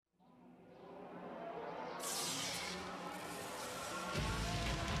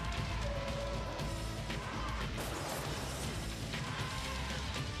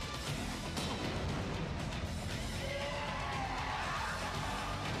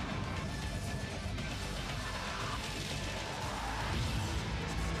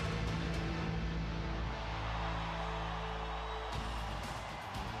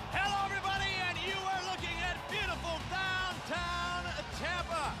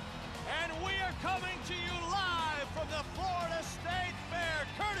coming to you live from the Florida State Fair,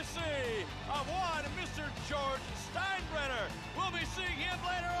 courtesy of one Mr. George Steinbrenner. We'll be seeing him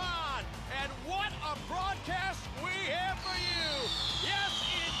later on. And what a broadcast we have for you. Yes,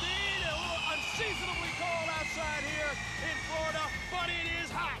 indeed, a little unseasonably cold outside here in Florida, but it is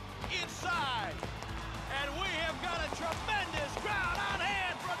hot inside. And we have got a tremendous crowd on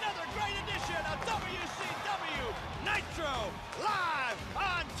hand for another great edition of WCW Nitro live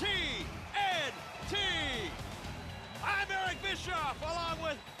on TNT. I'm Eric Bischoff, along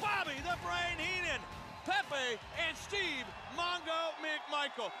with Bobby the Brain Heenan, Pepe, and Steve Mongo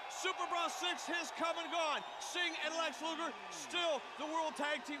McMichael. Super Brawl 6 has come and gone. Sting and Lex Luger still the World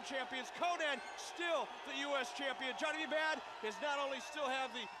Tag Team Champions. Conan still the U.S. Champion. Johnny B. Bad has not only still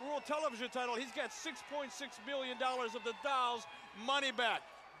have the World Television title, he's got $6.6 million of the Dolls money back.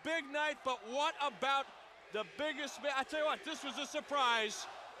 Big night, but what about the biggest? I tell you what, this was a surprise.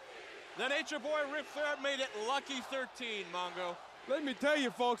 The Nature Boy Ric Flair made it lucky 13, Mongo. Let me tell you,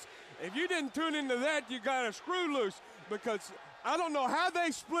 folks, if you didn't tune into that, you got a screw loose, because I don't know how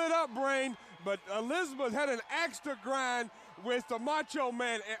they split up, Brain, but Elizabeth had an axe to grind with the Macho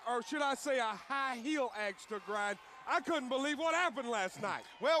Man, or should I say a high heel axe to grind. I couldn't believe what happened last night.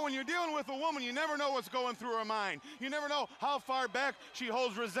 Well, when you're dealing with a woman, you never know what's going through her mind. You never know how far back she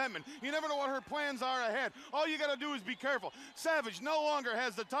holds resentment. You never know what her plans are ahead. All you got to do is be careful. Savage no longer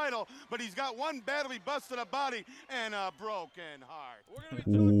has the title, but he's got one badly busted up body and a broken heart.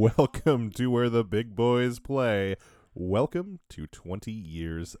 Welcome to where the big boys play. Welcome to 20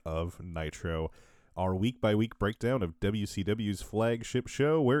 years of Nitro, our week-by-week breakdown of WCW's flagship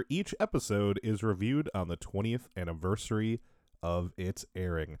show, where each episode is reviewed on the 20th anniversary of its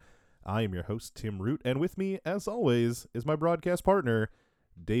airing. I am your host, Tim Root, and with me, as always, is my broadcast partner,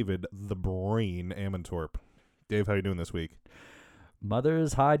 David the Brain Amantorp. Dave, how you doing this week?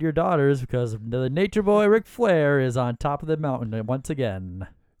 Mothers, hide your daughters, because the Nature Boy Ric Flair is on top of the mountain once again.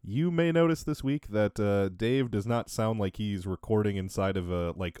 You may notice this week that Dave does not sound like he's recording inside of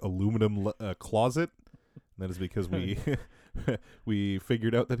a aluminum closet. That is because we we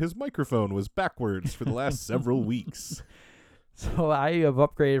figured out that his microphone was backwards for the last several weeks. So I have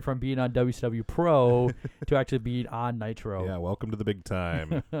upgraded from being on WCW Pro to actually being on Nitro. Yeah, welcome to the big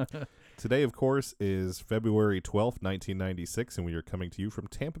time. Today, of course, is February 12th, 1996, and we are coming to you from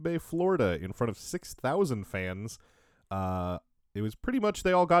Tampa Bay, Florida, in front of 6,000 fans. It was pretty much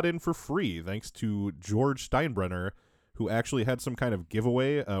they all got in for free, thanks to George Steinbrenner, who actually had some kind of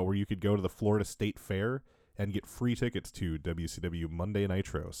giveaway where you could go to the Florida State Fair and get free tickets to WCW Monday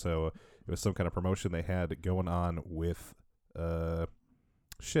Nitro. So it was some kind of promotion they had going on with,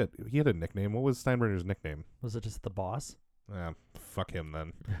 he had a nickname. What was Steinbrenner's nickname? Was it just the boss? Fuck him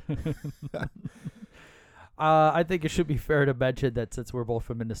then. I think it should be fair to mention that since we're both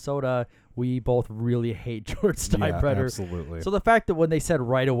from Minnesota, we both really hate George Steinbrenner. Yeah, absolutely. So the fact that when they said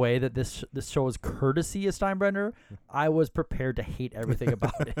right away that this show is courtesy of Steinbrenner, I was prepared to hate everything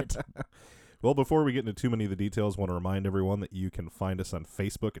about it. Well, before we get into too many of the details, I want to remind everyone that you can find us on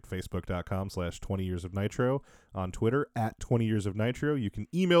Facebook at facebook.com/20yearsofnitro, on Twitter at 20yearsofnitro. You can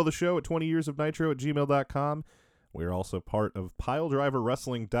email the show at 20yearsofnitro@gmail.com. We're also part of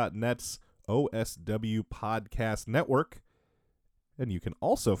PileDriverWrestling.net's OSW Podcast Network, and you can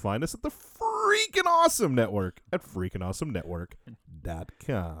also find us at the Freaking Awesome Network at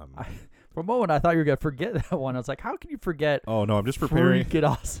freakingawesomenetwork.com. For a moment, I thought you were going to forget that one. I was like, how can you forget? Oh, no, I'm just preparing. Freaking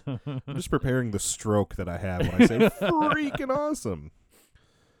Awesome. I'm just preparing the stroke that I have when I say Freaking Awesome.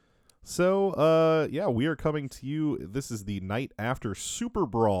 So, we are coming to you. This is the night after Super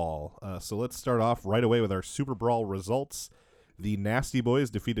Brawl. So let's start off right away with our Super Brawl results. The Nasty Boys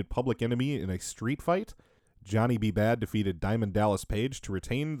defeated Public Enemy in a street fight. Johnny B. Bad defeated Diamond Dallas Page to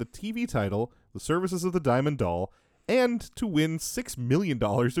retain the TV title, the services of the Diamond Doll, and to win $6 million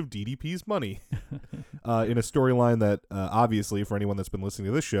of DDP's money. In a storyline that, obviously, for anyone that's been listening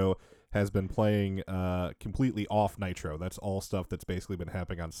to this show, has been playing completely off Nitro. That's all stuff that's basically been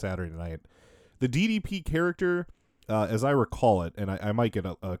happening on Saturday night. The DDP character, as I recall it, and I might get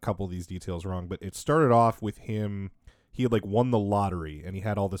a couple of these details wrong, but it started off with him. He had won the lottery and he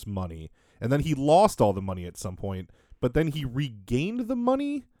had all this money, and then he lost all the money at some point, but then he regained the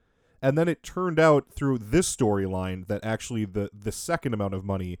money, and then it turned out through this storyline that actually the second amount of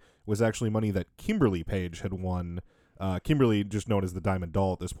money was actually money that Kimberly Page had won. Kimberly, just known as the Diamond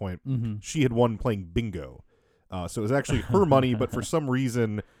Doll at this point, she had won playing bingo. So it was actually her money, but for some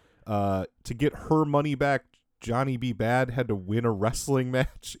reason, to get her money back, Johnny B. Bad had to win a wrestling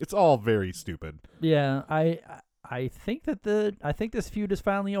match. It's all very stupid. Yeah, I think this feud is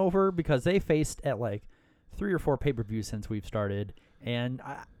finally over because they faced at 3 or 4 pay-per-views since we've started, and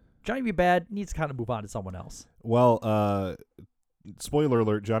Johnny B. Bad needs to kind of move on to someone else. Well, spoiler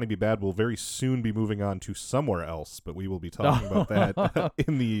alert, Johnny B. Bad will very soon be moving on to somewhere else, but we will be talking about that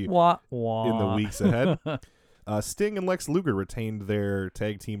in the weeks ahead. Sting and Lex Luger retained their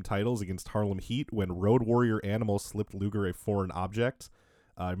tag team titles against Harlem Heat when Road Warrior Animal slipped Luger a foreign object.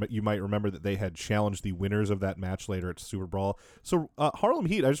 You might remember that they had challenged the winners of that match later at Super Brawl. So Harlem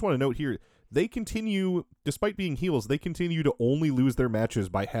Heat, I just want to note here, they continue, despite being heels, they continue to only lose their matches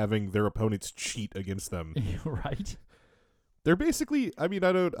by having their opponents cheat against them. Right. They're basically,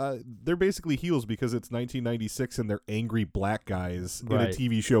 they're basically heels because it's 1996 and they're angry black guys in a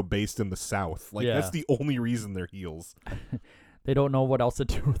TV show based in the South. Like, that's the only reason they're heels. They don't know what else to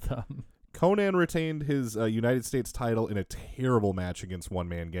do with them. Conan retained his United States title in a terrible match against One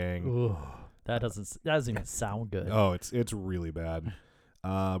Man Gang. Ooh, that doesn't even sound good. Oh, it's really bad.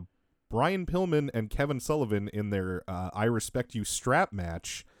 Brian Pillman and Kevin Sullivan in their I Respect You strap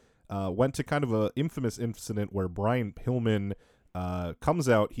match went to kind of a infamous incident where Brian Pillman comes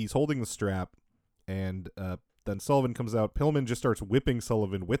out, he's holding the strap, and then Sullivan comes out. Pillman just starts whipping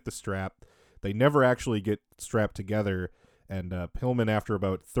Sullivan with the strap. They never actually get strapped together, and Pillman, after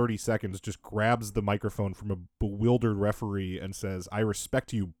about 30 seconds, just grabs the microphone from a bewildered referee and says, "I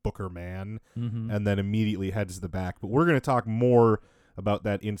respect you, Booker man," and then immediately heads to the back. But we're going to talk more about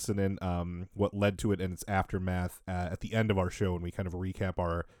that incident, what led to it and its aftermath at the end of our show when we kind of recap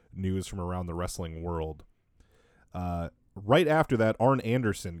our news from around the wrestling world. Right after that, Arn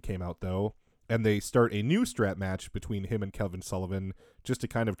Anderson came out, though, and they start a new strap match between him and Kevin Sullivan just to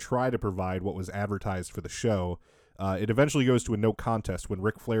kind of try to provide what was advertised for the show. It eventually goes to a no contest when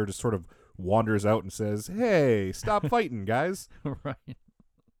Ric Flair just sort of wanders out and says, "Hey, stop fighting, guys." Right.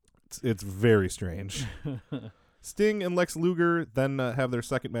 It's very strange. Sting and Lex Luger then have their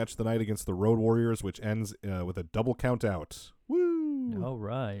second match of the night against the Road Warriors, which ends with a double count out. Woo! All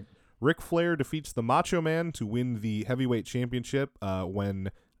right. Ric Flair defeats the Macho Man to win the heavyweight championship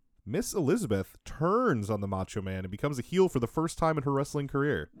when Miss Elizabeth turns on the Macho Man and becomes a heel for the first time in her wrestling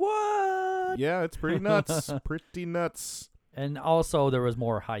career. What? Yeah, it's pretty nuts. Pretty nuts. And also there was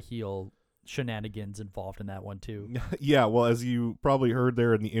more high heel shenanigans involved in that one too. Yeah, well, as you probably heard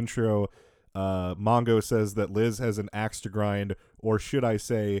there in the intro, Mongo says that Liz has an axe to grind, or should I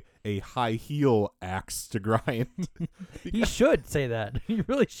say a high heel axe to grind. He should say that. He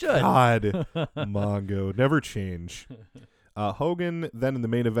really should. God, Mongo, never change. Hogan then in the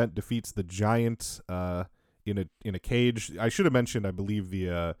main event defeats the Giant in a cage. I should have mentioned, I believe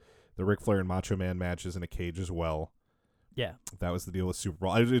the Ric Flair and Macho Man match is in a cage as well. Yeah. That was the deal with Super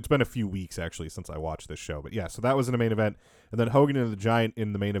Brawl. It's been a few weeks, actually, since I watched this show. But yeah, so that was in the main event. And then Hogan and the Giant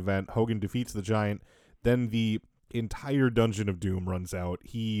in the main event. Hogan defeats the Giant. Then the entire Dungeon of Doom runs out.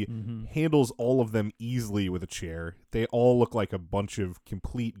 He handles all of them easily with a chair. They all look like a bunch of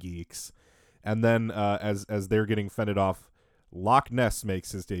complete geeks. And then as they're getting fended off, Loch Ness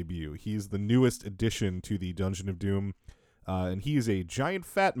makes his debut. He's the newest addition to the Dungeon of Doom. And he is a giant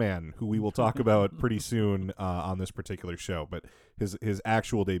fat man who we will talk about pretty soon on this particular show. But his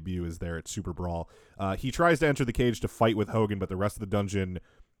actual debut is there at Super Brawl. He tries to enter the cage to fight with Hogan, but the rest of the dungeon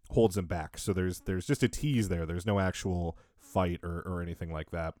holds him back. So there's just a tease there. There's no actual fight or anything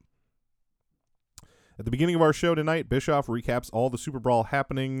like that. At the beginning of our show tonight, Bischoff recaps all the Super Brawl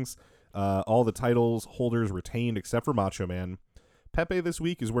happenings, all the titles holders retained except for Macho Man. Pepe this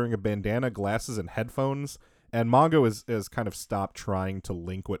week is wearing a bandana, glasses, and headphones. And Mongo has kind of stopped trying to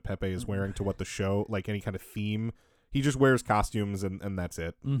link what Pepe is wearing to what the show, like any kind of theme. He just wears costumes and that's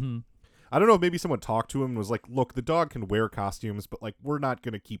it. Mm-hmm. I don't know if maybe someone talked to him and was like, look, the dog can wear costumes, but like we're not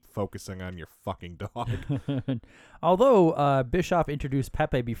going to keep focusing on your fucking dog. Although Bischoff introduced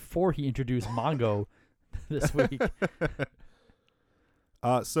Pepe before he introduced Mongo this week.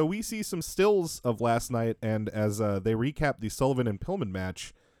 So we see some stills of last night, and as they recap the Sullivan and Pillman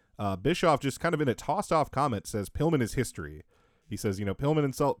match, Bischoff just kind of in a tossed-off comment says Pillman is history. He says,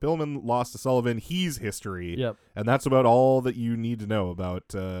 Pillman lost to Sullivan. He's history. Yep. And that's about all that you need to know about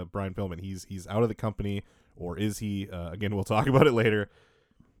Brian Pillman. He's out of the company, or is he? Again, we'll talk about it later.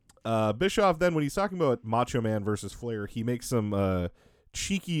 Bischoff then, when he's talking about Macho Man versus Flair, he makes some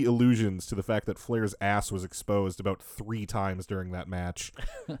cheeky allusions to the fact that Flair's ass was exposed about 3 times during that match.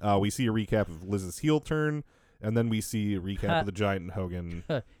 We see a recap of Liz's heel turn. And then we see a recap of the Giant and Hogan.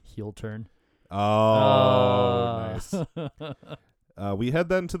 Heel turn. Oh, nice. We head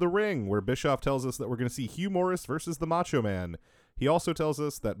then to the ring, where Bischoff tells us that we're going to see Hugh Morris versus the Macho Man. He also tells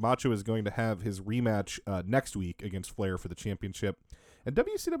us that Macho is going to have his rematch next week against Flair for the championship. And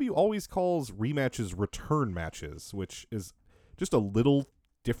WCW always calls rematches return matches, which is just a little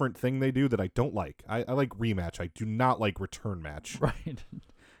different thing they do that I don't like. I like rematch. I do not like return match. Right.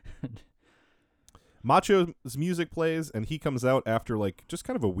 Macho's music plays, and he comes out after like just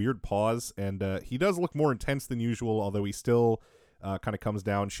kind of a weird pause, and he does look more intense than usual, although he still kind of comes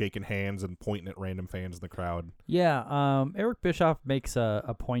down shaking hands and pointing at random fans in the crowd. Yeah, Eric Bischoff makes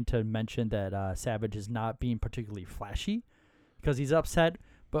a point to mention that Savage is not being particularly flashy because he's upset,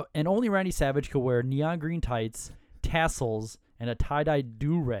 and only Randy Savage could wear neon green tights, tassels, and a tie-dye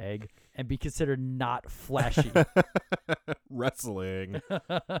do-rag and be considered not flashy. Wrestling.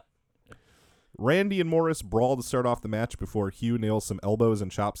 Randy and Morris brawl to start off the match before Hugh nails some elbows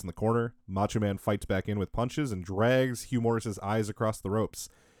and chops in the corner. Macho Man fights back in with punches and drags Hugh Morris's eyes across the ropes.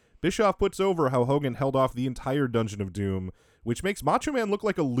 Bischoff puts over how Hogan held off the entire Dungeon of Doom, which makes Macho Man look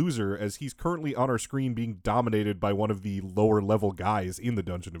like a loser as he's currently on our screen being dominated by one of the lower level guys in the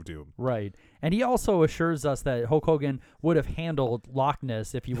Dungeon of Doom. Right. And he also assures us that Hulk Hogan would have handled Loch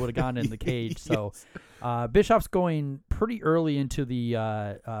Ness if he would have gone in the cage. So Bischoff's going pretty early into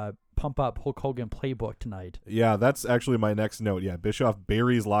the pump up Hulk Hogan playbook tonight. Yeah, that's actually my next note. Yeah, Bischoff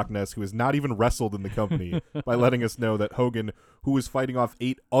buries Loch Ness, who has not even wrestled in the company, by letting us know that Hogan, who was fighting off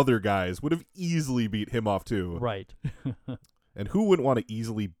 8 other guys, would have easily beat him off too. Right. And who wouldn't want to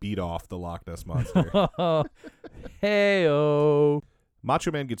easily beat off the Loch Ness Monster? Hey-o.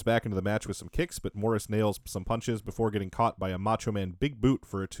 Macho Man gets back into the match with some kicks, but Morris nails some punches before getting caught by a Macho Man big boot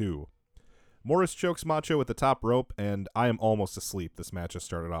for a 2. Morris chokes Macho at the top rope, and I am almost asleep. This match has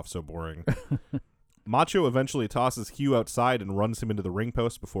started off so boring. Macho eventually tosses Hugh outside and runs him into the ring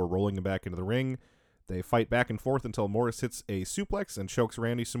post before rolling him back into the ring. They fight back and forth until Morris hits a suplex and chokes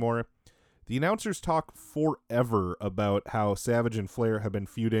Randy some more. The announcers talk forever about how Savage and Flair have been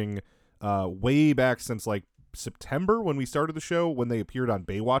feuding way back since like September when we started the show, when they appeared on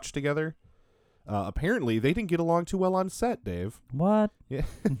Baywatch together. Apparently, they didn't get along too well on set, Dave. What? Yeah.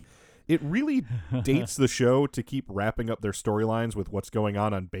 It really dates the show to keep wrapping up their storylines with what's going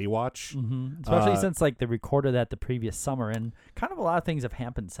on Baywatch. Mm-hmm. Especially since like they recorded that the previous summer, and kind of a lot of things have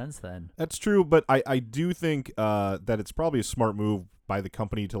happened since then. That's true, but I do think that it's probably a smart move by the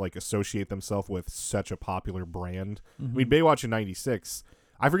company to like associate themselves with such a popular brand. Mm-hmm. I mean, Baywatch in 96,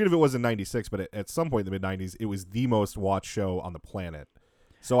 I forget if it was in 96, but at some point in the mid-90s, it was the most watched show on the planet.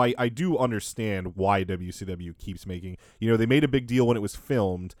 So I do understand why WCW keeps making, they made a big deal when it was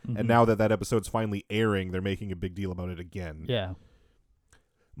filmed, and now that episode's finally airing, they're making a big deal about it again. Yeah.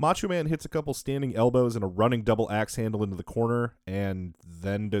 Macho Man hits a couple standing elbows and a running double axe handle into the corner, and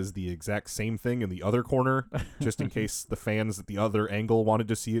then does the exact same thing in the other corner, just in case the fans at the other angle wanted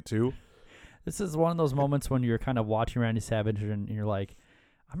to see it too. This is one of those moments when you're kind of watching Randy Savage and you're like,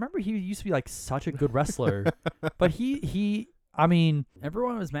 I remember he used to be like such a good wrestler, but I mean, every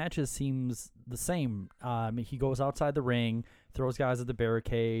one of his matches seems the same. He goes outside the ring, throws guys at the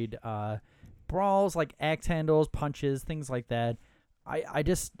barricade, brawls, like axe handles, punches, things like that. I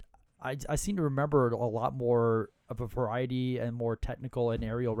seem to remember a lot more of a variety and more technical and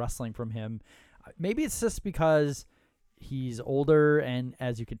aerial wrestling from him. Maybe it's just because he's older, and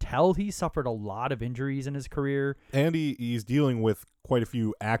as you can tell, he suffered a lot of injuries in his career. And he's dealing with quite a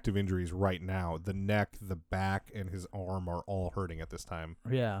few active injuries right now. The neck, the back, and his arm are all hurting at this time.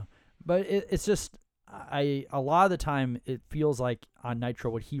 Yeah, but it's just a lot of the time it feels like on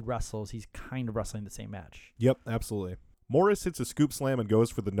Nitro when he wrestles, he's kind of wrestling the same match. Yep, absolutely. Morris hits a scoop slam and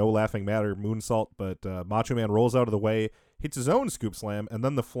goes for the no laughing matter moonsault, but Macho Man rolls out of the way, hits his own scoop slam, and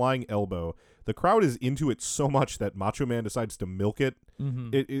then the flying elbow. The crowd is into it so much that Macho Man decides to milk it. Mm-hmm.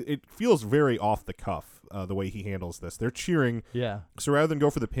 It feels very off the cuff, the way he handles this. They're cheering. Yeah. So rather than go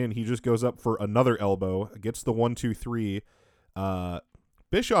for the pin, he just goes up for another elbow, gets the 1, 2, 3.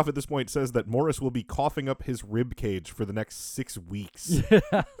 Bischoff at this point says that Morris will be coughing up his rib cage for the next 6 weeks.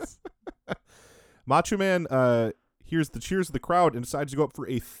 Yes. Macho Man hears the cheers of the crowd and decides to go up for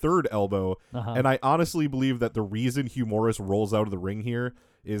a third elbow. Uh-huh. And I honestly believe that the reason Hugh Morris rolls out of the ring here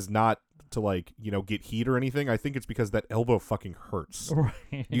is not to get heat or anything. I think it's because that elbow fucking hurts.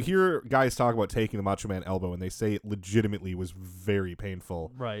 Right. You hear guys talk about taking the Macho Man elbow, and they say it legitimately was very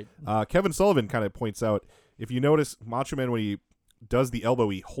painful. Right. Kevin Sullivan kind of points out, if you notice, Macho Man, when he does the elbow,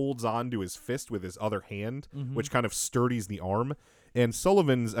 he holds on to his fist with his other hand, which kind of sturdies the arm. And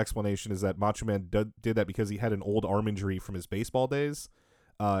Sullivan's explanation is that Macho Man did that because he had an old arm injury from his baseball days.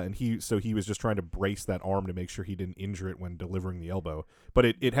 And he was just trying to brace that arm to make sure he didn't injure it when delivering the elbow. But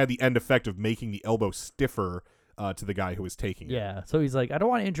it had the end effect of making the elbow stiffer to the guy who was taking it. Yeah, so he's like, I don't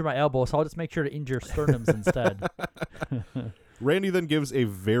want to injure my elbow, so I'll just make sure to injure sternums instead. Randy then gives a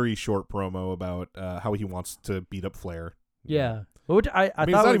very short promo about how he wants to beat up Flair. Yeah. Which I mean, thought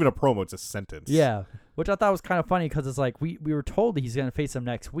it's not even a promo, it's a sentence. Yeah, which I thought was kind of funny because it's like we were told that he's going to face him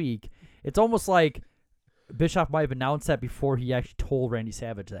next week. It's almost like Bischoff might have announced that before he actually told Randy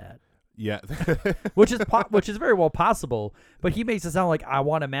Savage that. Yeah. which is very well possible. But he makes it sound like I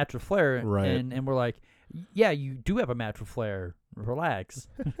want a match with Flair, Right. And we're like, yeah, you do have a match with Flair. Relax.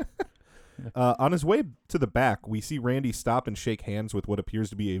 On his way to the back, we see Randy stop and shake hands with what appears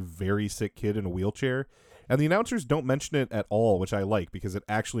to be a very sick kid in a wheelchair. And the announcers don't mention it at all, which I like because it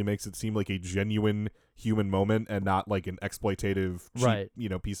actually makes it seem like a genuine human moment and not like an exploitative, cheap,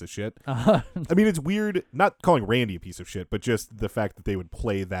 Right. piece of shit. Uh, I mean, it's weird, not calling Randy a piece of shit, but just the fact that they would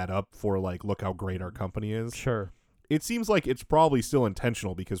play that up for like, look how great our company is. sure. It seems like it's probably still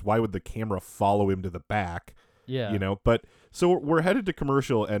intentional because why would the camera follow him to the back? Yeah. But so we're headed to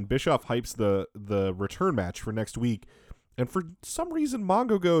commercial and Bischoff hypes the return match for next week. And for some reason,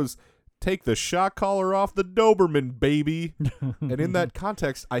 Mongo goes, take the shock collar off the Doberman, baby. And in that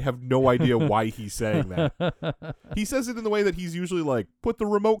context, I have no idea why he's saying that. He says it in the way that he's usually like, put the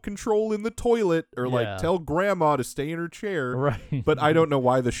remote control in the toilet or Yeah. like tell grandma to stay in her chair. Right. But I don't know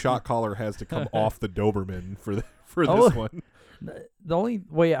why the shock collar has to come off the Doberman for Oh. this one. The only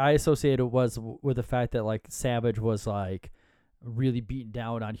way I associated it was with the fact that like Savage was like really beaten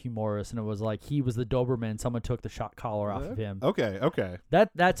down on Hugh Morris, and it was like he was the Doberman. Someone took the shot collar off of him. Okay.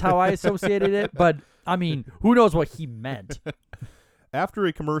 That's how I associated it. But I mean, who knows what he meant? After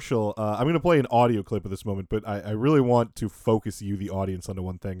a commercial, I'm going to play an audio clip of this moment, but I really want to focus you, the audience, onto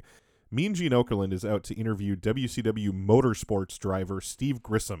one thing. Mean Gene Okerlund is out to interview WCW motorsports driver Steve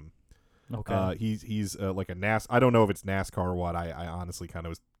Grissom. Okay. He's like a I don't know if it's NASCAR or what. I honestly kind of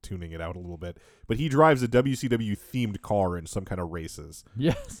was tuning it out a little bit, but he drives a WCW themed car in some kind of races.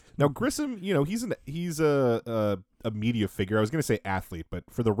 Yes. Now Grissom, he's a media figure. I was going to say athlete, but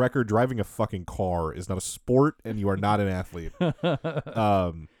for the record, driving a fucking car is not a sport, and you are not an athlete.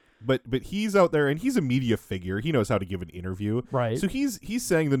 But he's out there and he's a media figure. He knows how to give an interview. Right. So he's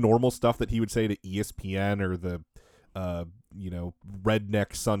saying the normal stuff that he would say to ESPN or the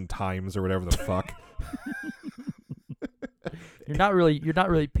Redneck Sun Times or whatever the fuck. You're not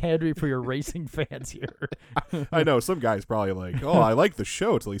really pandering for your racing fans here. I know some guy's probably like, "Oh, I like the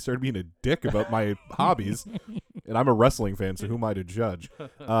show," till he started being a dick about my hobbies, and I'm a wrestling fan, so who am I to judge?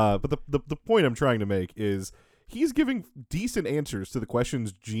 But the point I'm trying to make is he's giving decent answers to the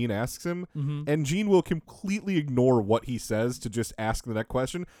questions Gene asks him, and Gene will completely ignore what he says to just ask the next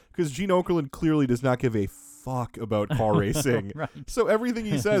question because Gene Okerlund clearly does not give a fuck about car racing. Right. So everything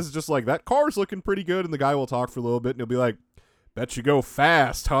he says is just like, that car's looking pretty good, and the guy will talk for a little bit, and he'll be like, bet you go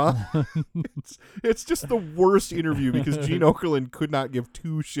fast, huh? It's just the worst interview because Gene Okerlund could not give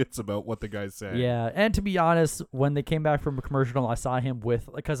two shits about what the guy's saying. Yeah, and to be honest, when they came back from a commercial, I saw him with,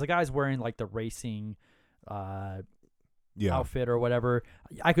 because the guy's wearing like the racing outfit or whatever.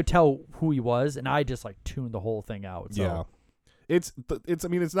 I could tell who he was, and I just like tuned the whole thing out. So. Yeah. It's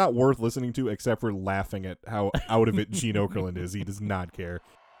not worth listening to except for laughing at how out of it Gene Okerlund is. He does not care.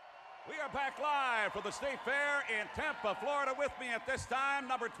 We are back live from the State Fair in Tampa, Florida. With me at this time,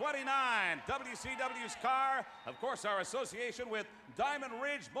 number 29, WCW's car. Of course, our association with Diamond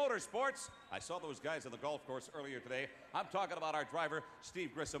Ridge Motorsports. I saw those guys on the golf course earlier today. I'm talking about our driver,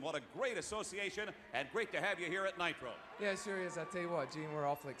 Steve Grissom. What a great association, and great to have you here at Nitro. Yeah, it sure is. I tell you what, Gene, we're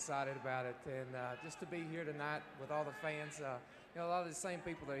awfully excited about it. And just to be here tonight with all the fans, a lot of the same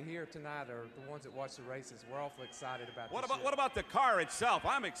people that are here tonight are the ones that watch the races. We're awfully excited about this. What about the car itself?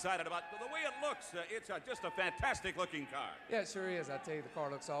 I'm excited about the way it looks. It's just a fantastic-looking car. Yeah, it sure is. I tell you, the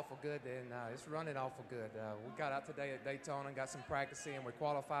car looks awful good, and it's running awful good. We got out today at Daytona and got some practice in. We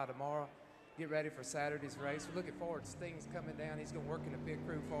qualify tomorrow. Get ready for Saturday's race. We're looking forward to Sting's coming down. He's going to work in the pit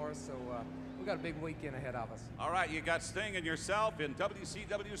crew for us, so we got a big weekend ahead of us. All right, you got Sting and yourself in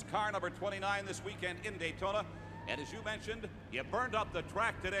WCW's car number 29 this weekend in Daytona. And as you mentioned, you burned up the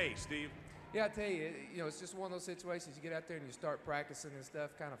track today, Steve. Yeah, I tell you, it's just one of those situations. You get out there and you start practicing and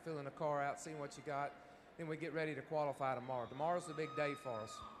stuff, kind of filling the car out, seeing what you got. Then we get ready to qualify tomorrow. Tomorrow's the big day for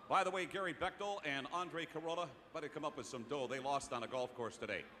us. By the way, Gary Bechtel and Andre Carolla better come up with some dough. They lost on a golf course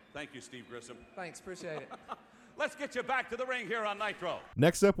today. Thank you, Steve Grissom. Thanks, appreciate it. Let's get you back to the ring here on Nitro.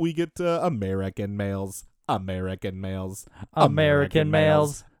 Next up, we get American males. American males. American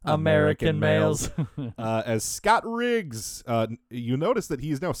males. American males. As Scott Riggs. You notice that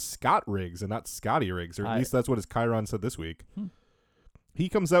he is now Scott Riggs and not Scotty Riggs, or at least that's what his Chiron said this week. He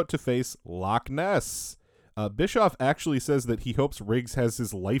comes out to face Loch Ness. Bischoff actually says that he hopes Riggs has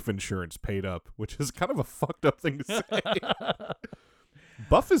his life insurance paid up, which is kind of a fucked up thing to say.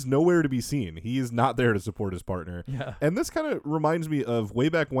 Buff is nowhere to be seen. He is not there to support his partner. Yeah. And this kind of reminds me of way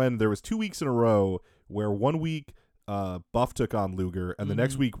back when there was 2 weeks in a row where 1 week Buff took on Luger and the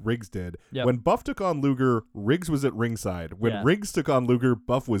next week Riggs did. Yep. When Buff took on Luger, Riggs was at ringside. When Riggs took on Luger,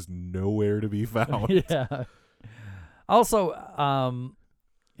 Buff was nowhere to be found. Yeah. Also,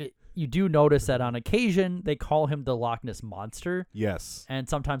 you do notice that on occasion they call him the Loch Ness Monster, Yes, and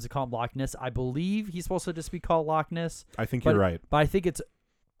sometimes they call him Loch Ness. I believe he's supposed to just be called Loch Ness. I think but, you're right. But I think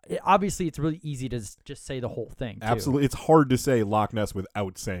obviously it's really easy to just say the whole thing. Too. Absolutely, it's hard to say Loch Ness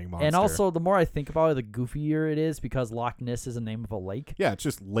without saying monster. And also, the more I think about it, the goofier it is because Loch Ness is the name of a lake. yeah, it's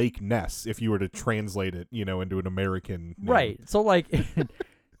just Lake Ness if you were to translate it, into an American name. Right. So like,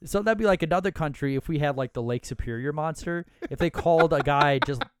 so that'd be like another country if we had like the Lake Superior monster. If they called a guy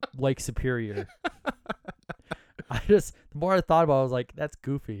just Lake Superior. The more I thought about it, I was like, that's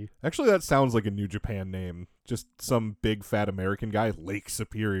goofy. Actually, that sounds like a New Japan name. Just some big fat American guy, Lake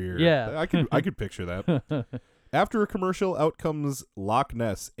Superior. Yeah. I could picture that. After a commercial, out comes Loch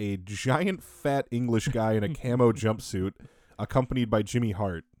Ness, a giant fat English guy in a camo jumpsuit, accompanied by Jimmy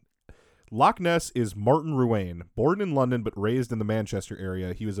Hart. Loch Ness is Martin Ruane. Born in London but raised in the Manchester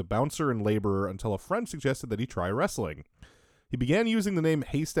area, he was a bouncer and laborer until a friend suggested that he try wrestling. He began using the name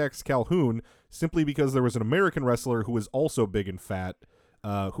Haystacks Calhoun simply because there was an American wrestler who was also big and fat,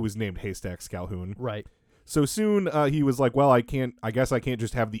 who was named Haystacks Calhoun. Right. So soon he was like, well, I guess I can't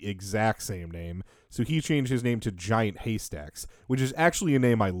just have the exact same name. So he changed his name to Giant Haystacks, which is actually a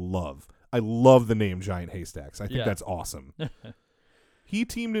name I love. I love the name Giant Haystacks. I think that's awesome. He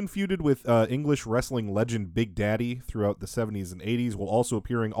teamed and feuded with English wrestling legend Big Daddy throughout the 70s and 80s, while also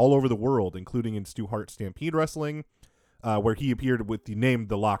appearing all over the world, including in Stu Hart Stampede Wrestling, where he appeared with the name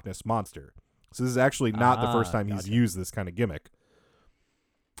the Loch Ness Monster. So this is actually not the first time he's used this kind of gimmick.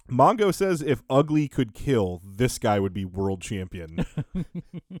 Mongo says if Ugly could kill, this guy would be world champion.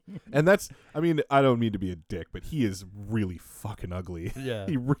 And that's, I don't mean to be a dick, but he is really fucking ugly. Yeah.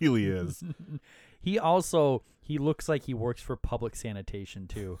 He really is. He looks like he works for public sanitation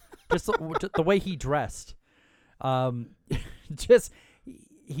too. Just the way he dressed.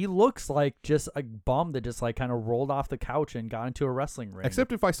 He looks like just a bum that just like kind of rolled off the couch and got into a wrestling ring.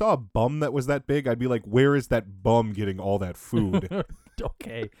 Except if I saw a bum that was that big, I'd be like, where is that bum getting all that food?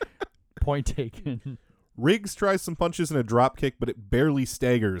 Okay. Point taken. Riggs tries some punches and a drop kick, but it barely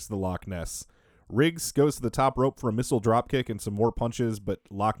staggers the Loch Ness. Riggs goes to the top rope for a missile drop kick and some more punches, but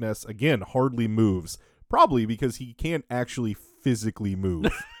Loch Ness, again, hardly moves. Probably because he can't actually physically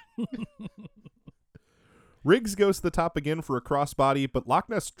move. Riggs goes to the top again for a crossbody, but Loch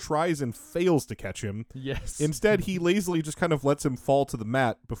Ness tries and fails to catch him. Yes. Instead, he lazily just kind of lets him fall to the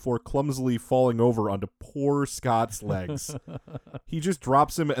mat before clumsily falling over onto poor Scott's legs. He just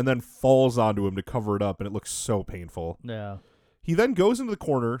drops him and then falls onto him to cover it up, and it looks so painful. Yeah. He then goes into the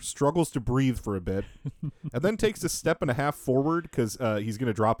corner, struggles to breathe for a bit, and then takes a step and a half forward because he's going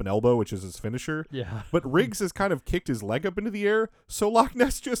to drop an elbow, which is his finisher. Yeah. But Riggs has kind of kicked his leg up into the air, so Loch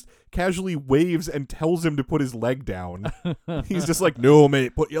Ness just casually waves and tells him to put his leg down. He's just like, no,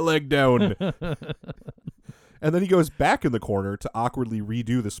 mate, put your leg down. And then he goes back in the corner to awkwardly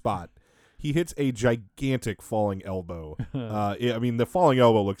redo the spot. He hits a gigantic falling elbow. The falling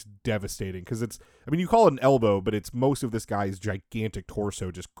elbow looks devastating because you call it an elbow, but it's most of this guy's gigantic torso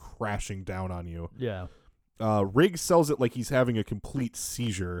just crashing down on you. Yeah. Riggs sells it like he's having a complete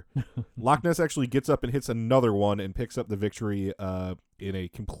seizure. Loch Ness actually gets up and hits another one and picks up the victory in a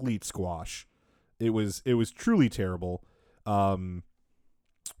complete squash. It was truly terrible.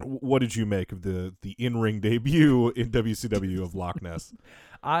 What did you make of the in-ring debut in WCW of Loch Ness?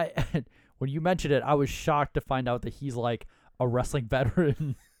 When you mentioned it, I was shocked to find out that he's like a wrestling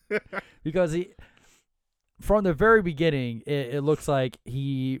veteran because from the very beginning, it looks like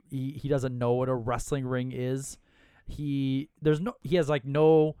he doesn't know what a wrestling ring is. He has like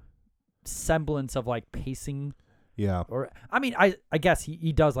no semblance of like pacing. Yeah. I guess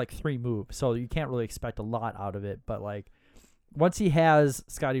he does like 3 moves, so you can't really expect a lot out of it. But like once he has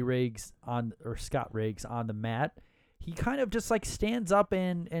Scott Riggs on the mat, he kind of just like stands up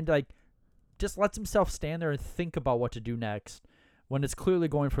and like just lets himself stand there and think about what to do next when it's clearly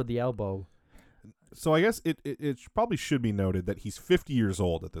going for the elbow. So I guess it probably should be noted that he's 50 years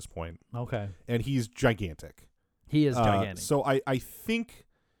old at this point. Okay. And he's gigantic. He is gigantic. So I think,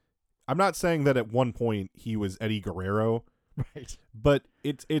 I'm not saying that at one point he was Eddie Guerrero. Right. But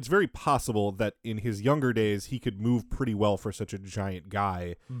it's very possible that in his younger days he could move pretty well for such a giant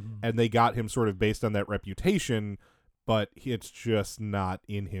guy. Mm-hmm. And they got him sort of based on that reputation, but it's just not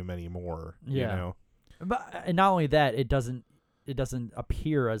in him anymore. Yeah. You know? And not only that, it doesn't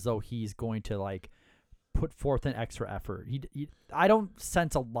appear as though he's going to like put forth an extra effort. I don't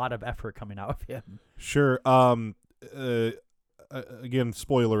sense a lot of effort coming out of him. Sure. Again,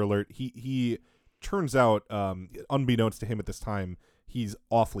 spoiler alert. He turns out, unbeknownst to him at this time, he's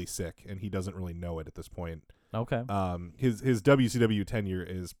awfully sick, and he doesn't really know it at this point. Okay. His WCW tenure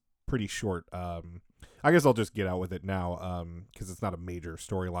is pretty short. I guess I'll just get out with it now because it's not a major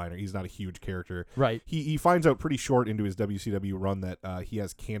storyline, or he's not a huge character. Right. He finds out pretty short into his WCW run that he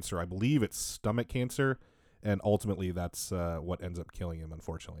has cancer. I believe it's stomach cancer, and ultimately that's what ends up killing him,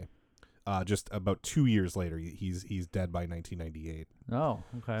 unfortunately. Just about 2 years later, he's dead by 1998. Oh,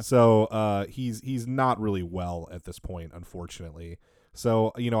 okay. So he's not really well at this point, unfortunately.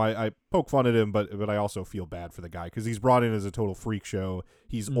 So, I poke fun at him, but I also feel bad for the guy because he's brought in as a total freak show.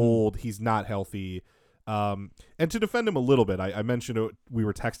 He's old. He's not healthy. And to defend him a little bit, I mentioned we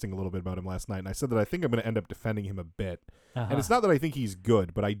were texting a little bit about him last night, and I said that I think I'm going to end up defending him a bit. And it's not that I think he's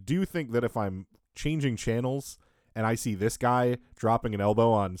good, but I do think that if I'm changing channels and I see this guy dropping an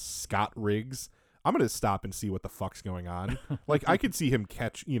elbow on Scott Riggs, I'm going to stop and see what the fuck's going on. Like, I could see him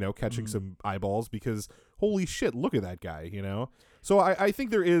catching some eyeballs because, holy shit, look at that guy, So I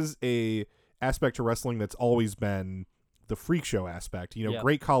think there is a aspect to wrestling that's always been the freak show aspect.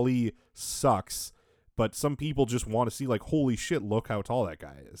 Great Khali sucks, but some people just want to see, like, holy shit, look how tall that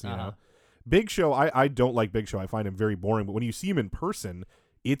guy is, you know? Big Show, I don't like Big Show. I find him very boring, but when you see him in person,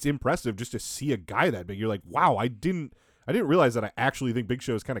 it's impressive just to see a guy that big. You're like, wow, I didn't realize that I actually think Big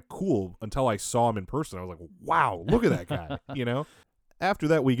Show is kind of cool until I saw him in person. I was like, wow, look at that guy, After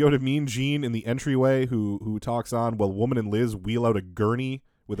that, we go to Mean Gene in the entryway who talks on while Woman and Liz wheel out a gurney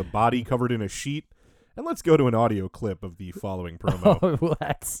with a body covered in a sheet. And let's go to an audio clip of the following promo.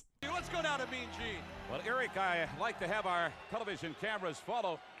 Let's go down to Mean Gene. Well, Eric, I like to have our television cameras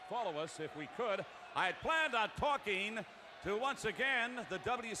follow us if we could. I had planned on talking to, once again, the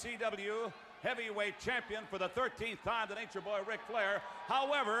WCW heavyweight champion for the 13th time, the Nature Boy Ric Flair.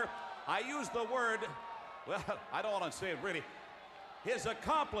 However, I used the word, well, I don't want to say it really, his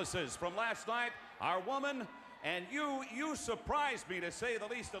accomplices from last night, our woman, and you surprised me, to say the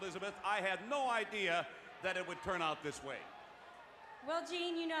least, Elizabeth. I had no idea that it would turn out this way. Well,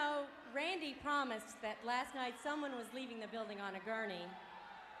 Gene, Randy promised that last night someone was leaving the building on a gurney.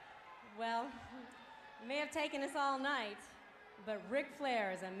 Well, it may have taken us all night, but Ric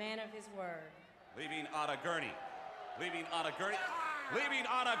Flair is a man of his word. Leaving on a gurney. Leaving on a gurney. Leaving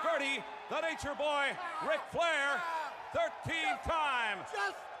on a gurney. The Nature Boy, Ric Flair, 13 time.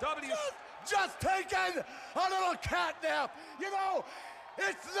 Just taking a little cat nap.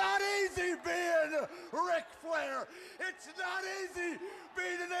 It's not easy being Ric Flair. It's not easy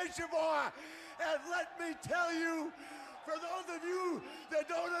being a Nature Boy. And let me tell you, for those of you that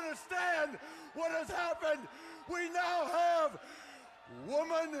don't understand what has happened, we now have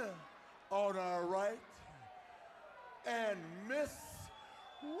Woman on our right and Miss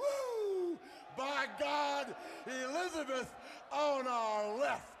by God, Elizabeth on our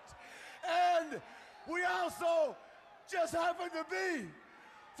left. And we also just happen to be,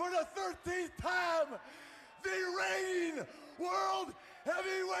 for the 13th time, the reigning world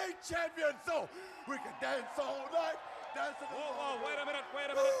heavyweight champion. So we can dance all night. Wait a minute.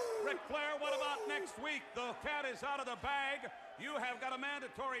 Ric Flair, what about next week? The cat is out of the bag. You have got a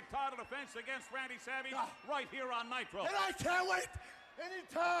mandatory title defense against Randy Savage right here on Nitro. And I can't wait.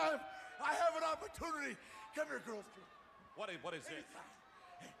 Anytime I have an opportunity. Come here, girls. What is it?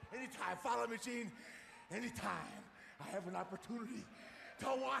 Anytime. Follow me, Gene. Anytime I have an opportunity to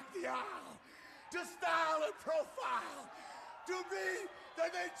walk the aisle, to style and profile, to be the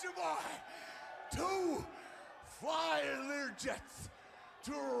Nature Boy, to fly in Lear jets,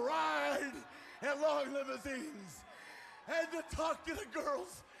 to ride in long limousines, and to talk to the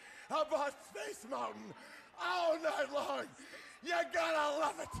girls about Space Mountain all night long. You gotta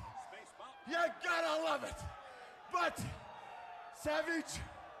love it. You gotta love it. But Savage,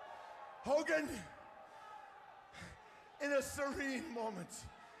 Hogan, in a serene moment,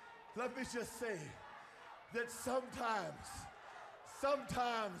 let me just say that sometimes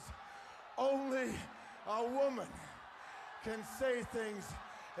only a woman can say things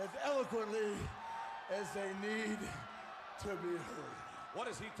as eloquently as they need to be heard. What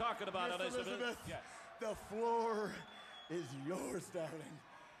is he talking about, Miss Elizabeth? Yes. The floor is yours, darling.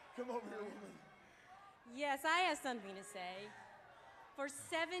 Come over here, woman. Yes, I have something to say. For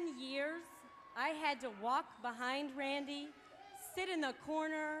 7 years, I had to walk behind Randy, sit in the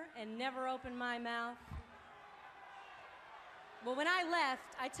corner, and never open my mouth. Well, when I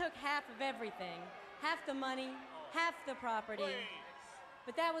left, I took half of everything. Half the money, half the property.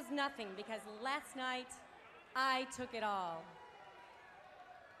 But that was nothing, because last night, I took it all.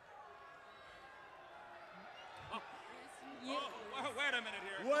 Wait a minute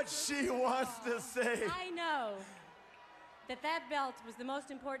here. What she wants to say. I know that belt was the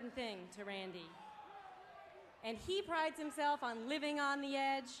most important thing to Randy. And he prides himself on living on the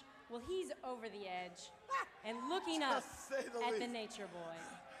edge. Well, he's over the edge and looking up at the Nature Boy.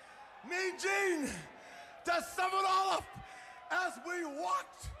 Mean Gene, to sum it all up, as we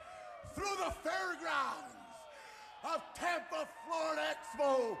walked through the fairgrounds of Tampa, Florida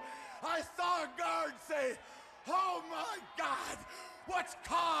Expo, I saw a guard say, "Oh my God, what's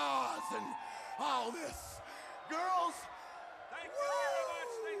causing all this?" Girls, Thank you very much,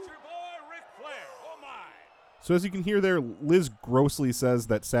 Nature Boy Ric Flair. Oh my. So as you can hear there, Liz grossly says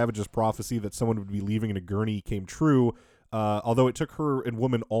that Savage's prophecy that someone would be leaving in a gurney came true, although it took her and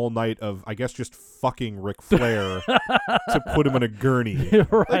Woman all night of, I guess, just fucking Ric Flair to put him in a gurney.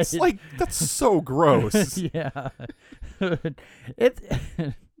 Right. That's so gross. Yeah.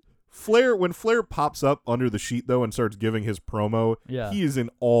 When Flair pops up under the sheet though and starts giving his promo, he is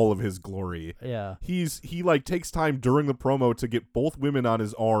in all of his glory. Yeah. He takes time during the promo to get both women on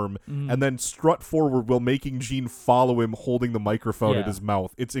his arm and then strut forward while making Gene follow him holding the microphone at his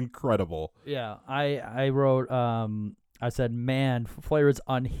mouth. It's incredible. Yeah. I wrote I said, man, Flair is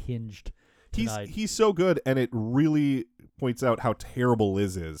unhinged tonight. He's so good, and it really points out how terrible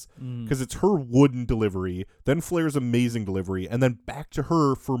Liz is, because it's her wooden delivery, then Flair's amazing delivery, and then back to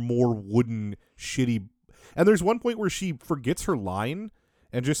her for more wooden shitty. And there's one point where she forgets her line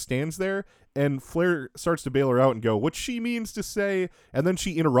and just stands there, and Flair starts to bail her out and go, what she means to say, and then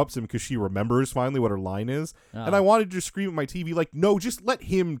she interrupts him because she remembers finally what her line is. And I wanted to just scream at my TV like, no, just let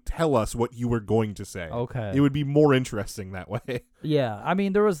him tell us what you were going to say. Okay. It would be more interesting that way. Yeah, I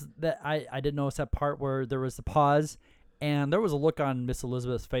mean, there was that. I did notice that part where there was the pause, and there was a look on Miss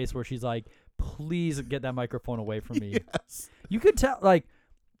Elizabeth's face where she's like, please get that microphone away from me. Yes. You could tell, like,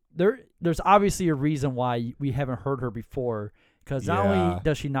 there's obviously a reason why we haven't heard her before. Because not only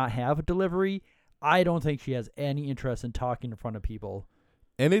does she not have a delivery, I don't think she has any interest in talking in front of people.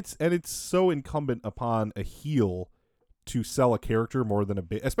 And it's so incumbent upon a heel to sell a character more than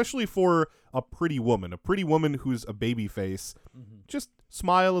especially for a pretty woman who's a baby face. Just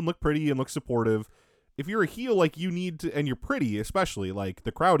smile and look pretty and look supportive. If you're a heel, like, you need to, and you're pretty, especially, like,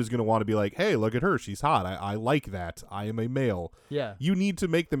 the crowd is going to want to be like, hey, look at her, she's hot. I like that. I am a male. Yeah. You need to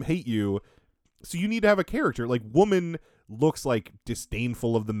make them hate you. So you need to have a character. Like, Woman looks like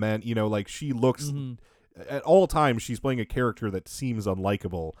disdainful of the men, like she looks at all times she's playing a character that seems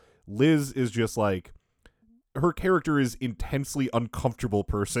unlikable. Liz is just like, her character is intensely uncomfortable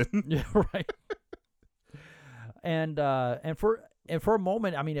person. Yeah, right. and for a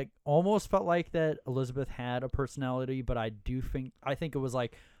moment, I mean, it almost felt like that Elizabeth had a personality, but I think it was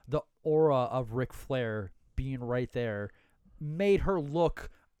like the aura of Ric Flair being right there made her look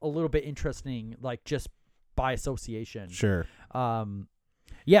a little bit interesting, like, just by association. Sure.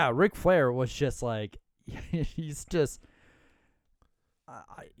 Yeah, Ric Flair was just like, he's just,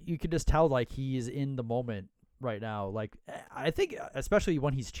 you could just tell, like, he's in the moment right now. Like, I think especially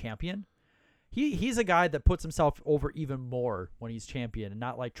when he's champion, he's a guy that puts himself over even more when he's champion and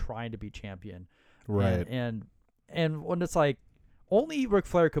not like trying to be champion. Right. And when it's like, only Ric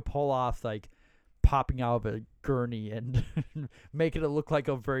Flair could pull off, like, popping out of a gurney and making it look like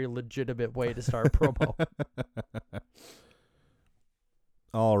a very legitimate way to start a promo.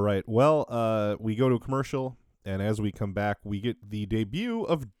 All right. Well, we go to a commercial, and as we come back, we get the debut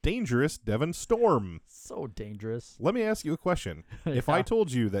of Dangerous Devon Storm. So dangerous. Let me ask you a question. If I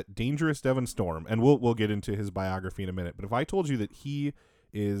told you that Dangerous Devon Storm, and we'll get into his biography in a minute, but if I told you that he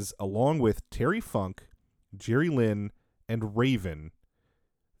is, along with Terry Funk, Jerry Lynn, and Raven,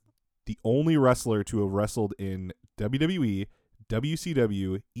 the only wrestler to have wrestled in WWE,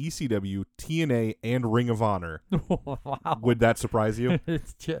 WCW, ECW, TNA, and Ring of Honor. Wow. Would that surprise you?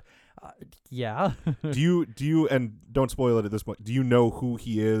 It's just, yeah. Do you, and don't spoil it at this point, do you know who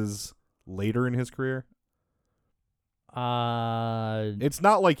he is later in his career? It's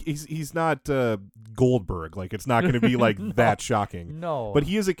not like he's not Goldberg. Like, it's not going to be like that shocking. No. But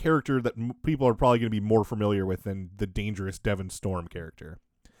he is a character that people are probably going to be more familiar with than the Dangerous Devon Storm character.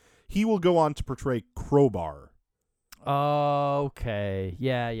 He will go on to portray Crowbar. Okay.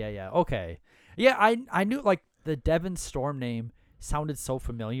 Yeah. Okay. Yeah, I knew, like, the Devon Storm name sounded so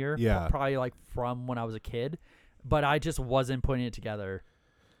familiar. Yeah. Probably, like, from when I was a kid, but I just wasn't putting it together.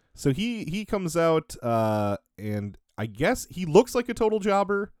 So he comes out, and I guess he looks like a total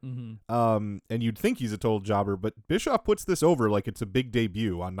jobber. Mm-hmm. And you'd think he's a total jobber, but Bischoff puts this over like it's a big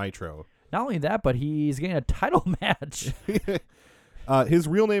debut on Nitro. Not only that, but he's getting a title match. His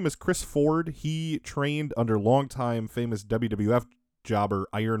real name is Chris Ford. He trained under longtime famous WWF jobber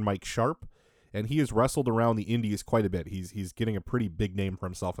Iron Mike Sharp, and he has wrestled around the Indies quite a bit. He's getting a pretty big name for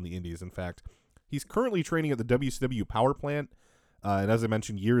himself in the Indies. In fact, he's currently training at the WCW Power Plant, and as I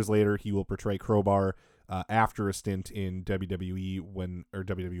mentioned, years later he will portray Crowbar. after a stint in WWE or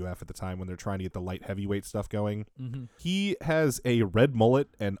WWF at the time when they're trying to get the light heavyweight stuff going. Mm-hmm. He has a red mullet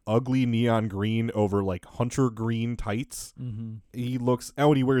and ugly neon green over like hunter green tights. Mm-hmm. He looks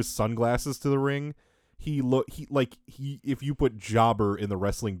when he wears sunglasses to the ring. If you put jobber in the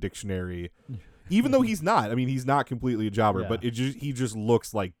wrestling dictionary, even though he's not, I mean, he's not completely a jobber, Yeah. but he just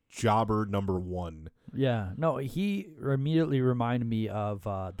looks like jobber number 1. Yeah. No, he immediately reminded me of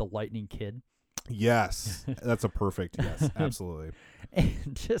the Lightning Kid. Yes, that's a perfect yes, absolutely.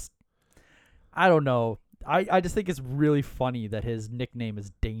 And just, I don't know. I just think it's really funny that his nickname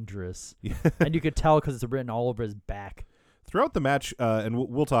is Dangerous. Yeah. And you could tell because it's written all over his back. Throughout the match, and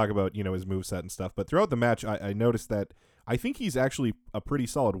we'll talk about his moveset and stuff, but throughout the match, I noticed that I think he's actually a pretty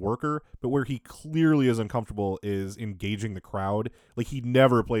solid worker, but where he clearly is uncomfortable is engaging the crowd. Like, he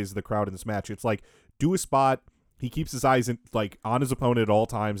never plays the crowd in this match. It's like, do a spot, he keeps his eyes on his opponent at all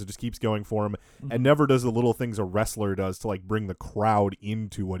times and just keeps going for him, and never does the little things a wrestler does to like bring the crowd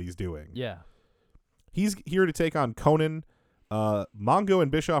into what he's doing. Yeah. He's here to take on Conan. Mongo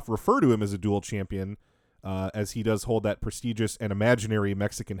and Bischoff refer to him as a dual champion, as he does hold that prestigious and imaginary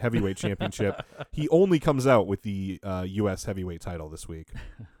Mexican heavyweight championship. He only comes out with the U.S. heavyweight title this week.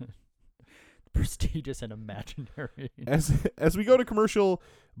 Prestigious and imaginary. As we go to commercial,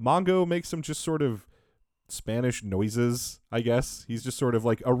 Mongo makes some just sort of Spanish noises, I guess. He's just sort of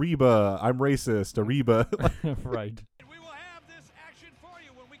like, Arriba, I'm racist, Arriba. Right. We will have this action for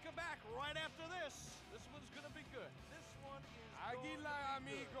you when we come back right after this. This one's going to be good. This one is Aguila,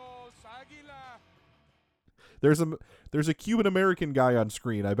 amigos, Aguila. There's a Cuban American guy on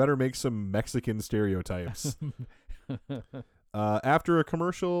screen. I better make some Mexican stereotypes. After a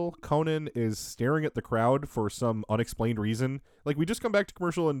commercial, Conan is staring at the crowd for some unexplained reason. Like, we just come back to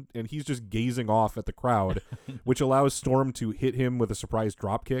commercial and he's just gazing off at the crowd, which allows Storm to hit him with a surprise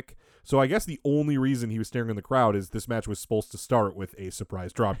drop kick. So I guess the only reason he was staring in the crowd is this match was supposed to start with a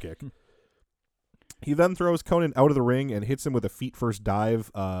surprise drop kick. He then throws Conan out of the ring and hits him with a feet first dive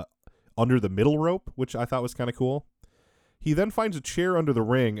under the middle rope, which I thought was kind of cool. He then finds a chair under the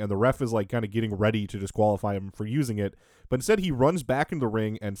ring, and the ref is like kind of getting ready to disqualify him for using it. But instead, he runs back into the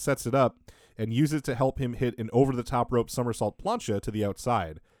ring and sets it up and uses it to help him hit an over-the-top rope somersault plancha to the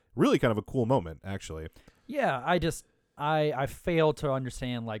outside. Really kind of a cool moment, actually. Yeah, I fail to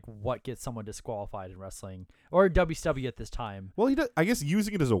understand like what gets someone disqualified in wrestling or WCW at this time. Well, he does, I guess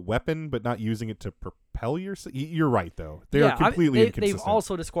using it as a weapon, but not using it to propel yourself. You're right, though. They're completely inconsistent. They've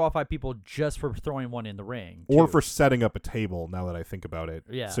also disqualified people just for throwing one in the ring. Or too. for setting up a table, now that I think about it.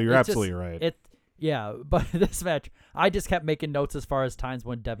 Yeah. So you're absolutely right. Yeah, but this match, I just kept making notes as far as times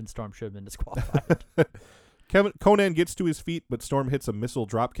when Devon Storm should have been disqualified. Conan gets to his feet, but Storm hits a missile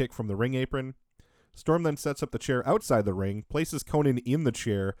dropkick from the ring apron. Storm then sets up the chair outside the ring, places Conan in the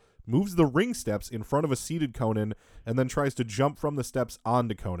chair, moves the ring steps in front of a seated Conan, and then tries to jump from the steps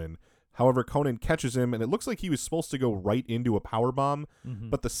onto Conan. However, Conan catches him, and it looks like he was supposed to go right into a powerbomb,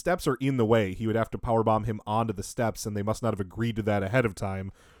 but the steps are in the way. He would have to powerbomb him onto the steps, and they must not have agreed to that ahead of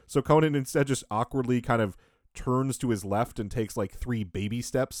time. So Conan instead just awkwardly kind of turns to his left and takes like 3 baby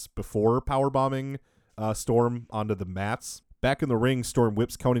steps before powerbombing Storm onto the mats. Back in the ring, Storm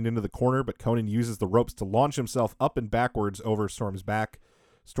whips Conan into the corner, but Conan uses the ropes to launch himself up and backwards over Storm's back.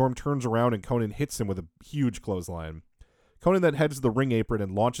 Storm turns around and Conan hits him with a huge clothesline. Conan then heads to the ring apron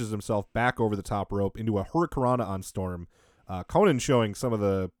and launches himself back over the top rope into a hurricanrana on Storm. Conan showing some of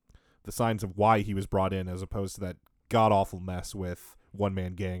the signs of why he was brought in, as opposed to that god-awful mess with One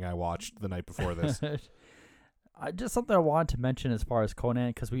Man Gang I watched the night before this. Just something I wanted to mention as far as Conan,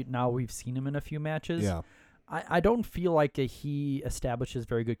 because we've seen him in a few matches. Yeah. I don't feel like he establishes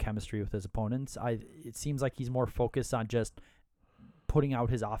very good chemistry with his opponents. It seems like he's more focused on just putting out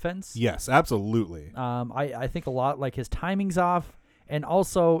his offense. Yes, absolutely. I think a lot like his timing's off, and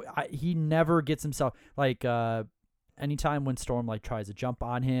also he never gets himself like anytime when Storm like tries to jump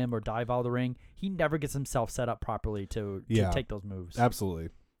on him or dive out of the ring, he never gets himself set up properly to take those moves. Absolutely.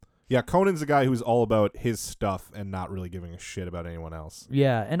 Yeah, Conan's a guy who's all about his stuff and not really giving a shit about anyone else.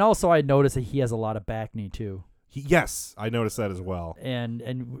 Yeah, and also I noticed that he has a lot of back knee too. Yes, I noticed that as well.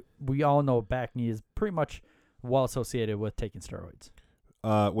 And we all know back knee is pretty much well associated with taking steroids.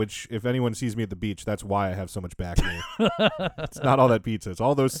 Which, if anyone sees me at the beach, that's why I have so much back knee. It's not all that pizza. It's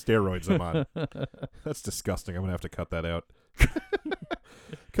all those steroids I'm on. That's disgusting. I'm going to have to cut that out.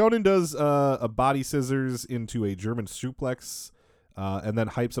 Conan does a body scissors into a German suplex and then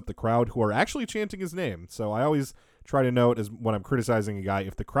hypes up the crowd, who are actually chanting his name. So I always try to note, as when I'm criticizing a guy,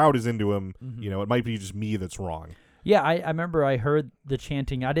 if the crowd is into him, it might be just me that's wrong. Yeah, I remember I heard the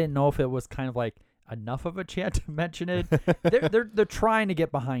chanting. I didn't know if it was kind of like enough of a chant to mention it. They're trying to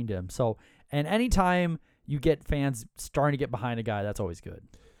get behind him. So And anytime you get fans starting to get behind a guy, that's always good.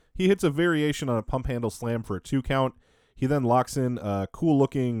 He hits a variation on a pump handle slam for a 2 count. He then locks in a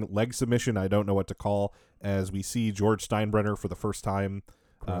cool-looking leg submission, I don't know what to call, as we see George Steinbrenner for the first time.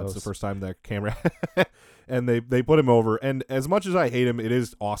 It's the first time the camera... and they put him over. And as much as I hate him, it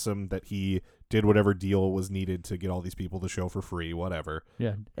is awesome that he did whatever deal was needed to get all these people to show for free, whatever.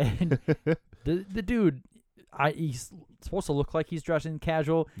 Yeah. And the dude, he's supposed to look like he's dressing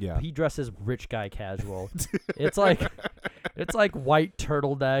casual. Yeah. But he dresses rich guy casual. It's like white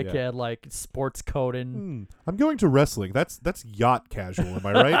turtleneck and like sports coat and I'm going to wrestling. That's yacht casual, am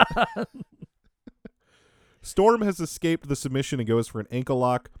I right? Storm has escaped the submission and goes for an ankle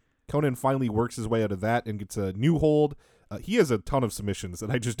lock. Conan finally works his way out of that and gets a new hold. He has a ton of submissions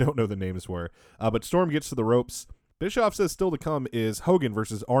that I just don't know the names for. But Storm gets to the ropes. Bischoff says still to come is Hogan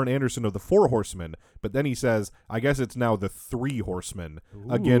versus Arn Anderson of the 4 Horsemen. But then he says, I guess it's now the 3 Horsemen.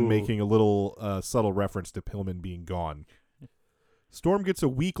 Ooh. Again, making a little subtle reference to Pillman being gone. Storm gets a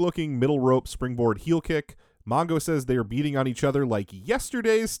weak-looking middle rope springboard heel kick. Mongo says they are beating on each other like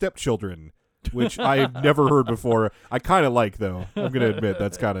yesterday's stepchildren, which I've never heard before. I kind of like, though. I'm gonna admit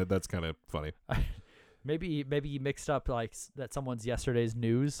that's kind of funny. Maybe he mixed up like that someone's yesterday's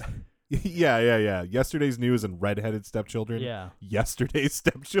news. Yeah. Yesterday's news and redheaded stepchildren. Yeah. Yesterday's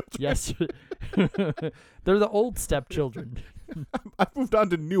stepchildren. Yes. They're the old stepchildren. I've moved on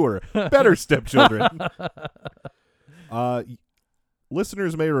to newer, better stepchildren.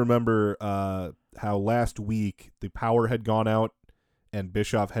 Listeners may remember how last week the power had gone out and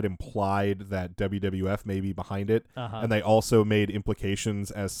Bischoff had implied that WWF may be behind it. And they also made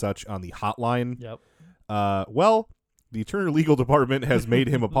implications as such on the hotline. Yep. Well, the Turner Legal Department has made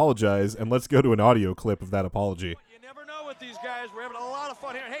him apologize, and let's go to an audio clip of that apology. You never know with these guys. We're having a lot of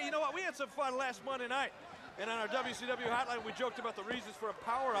fun here. Hey, you know what? We had some fun last Monday night. And on our WCW hotline, we joked about the reasons for a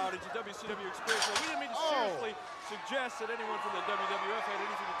power outage at WCW Experience. So we didn't mean to seriously suggest that anyone from the WWF had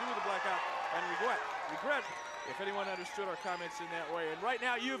anything to do with the blackout. And regret if anyone understood our comments in that way. And right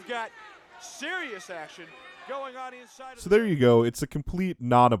now, you've got serious action going on inside. So there you go. It's a complete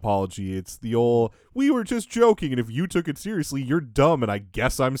non-apology. It's the old, we were just joking, and if you took it seriously, you're dumb, and I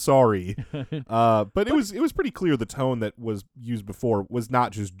guess I'm sorry. But it was pretty clear the tone that was used before was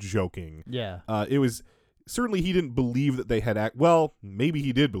not just joking. Yeah. It was... Certainly he didn't believe that they had well, maybe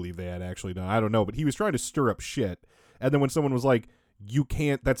he did believe they had actually done. I don't know, but he was trying to stir up shit. And then when someone was like, you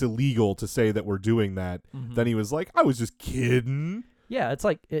can't, that's illegal to say that we're doing that, then he was like, I was just kidding. Yeah, it's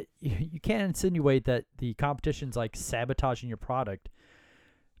like, you can't insinuate that the competition's like sabotaging your product.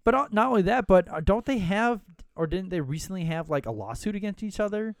 But not only that, but don't they have, or didn't they recently have like a lawsuit against each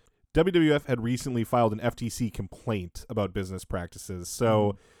other? WWF had recently filed an FTC complaint about business practices.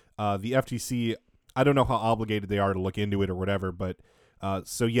 So the FTC... I don't know how obligated they are to look into it or whatever, but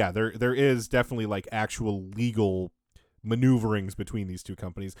so yeah, there is definitely like actual legal maneuverings between these two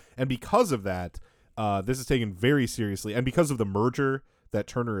companies, and because of that, this is taken very seriously, and because of the merger that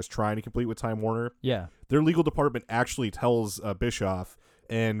Turner is trying to complete with Time Warner, their legal department actually tells Bischoff,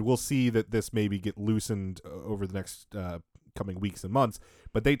 and we'll see that this maybe get loosened over the next coming weeks and months,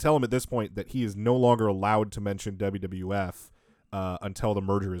 but they tell him at this point that he is no longer allowed to mention WWF until the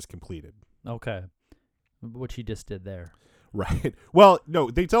merger is completed. Okay. Which he just did there. Right. Well,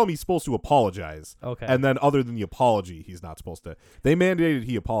 no, they tell him he's supposed to apologize. Okay. And then other than the apology, he's not supposed to. They mandated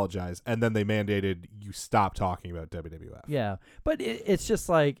he apologize, and then they mandated you stop talking about WWF. Yeah. But it's just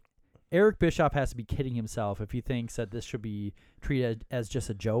like Eric Bischoff has to be kidding himself if he thinks that this should be treated as just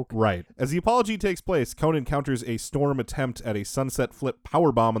a joke. Right. As the apology takes place, Conan counters a Storm attempt at a sunset flip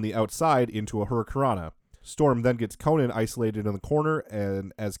powerbomb on the outside into a Hurricanrana. Storm then gets Conan isolated in the corner,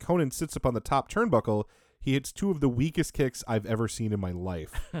 and as Conan sits up on the top turnbuckle, he hits 2 of the weakest kicks I've ever seen in my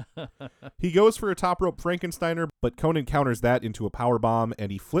life. He goes for a top rope Frankensteiner, but Conan counters that into a powerbomb,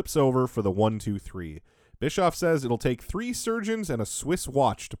 and he flips over for the 1-2-3. Bischoff says it'll take 3 surgeons and a Swiss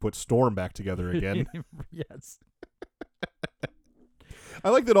watch to put Storm back together again. Yes. I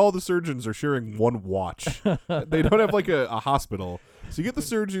like that all the surgeons are sharing one watch. They don't have like a hospital. So you get the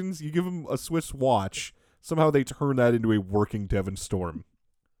surgeons, you give them a Swiss watch. Somehow they turn that into a working Devon Storm.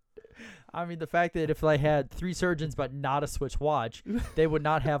 I mean, the fact that if they had 3 surgeons but not a Swiss watch, they would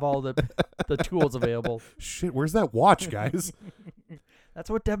not have all the tools available. Shit, where's that watch, guys? That's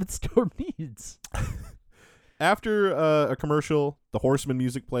what Devon Storm needs. After a commercial, the Horseman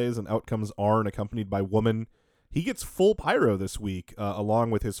music plays, and out comes Arn, accompanied by Woman. He gets full pyro this week,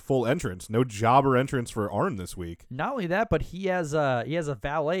 along with his full entrance. No jobber entrance for Arn this week. Not only that, but he has a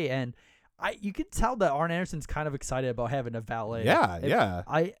valet, and you can tell that Arn Anderson's kind of excited about having a valet. Yeah.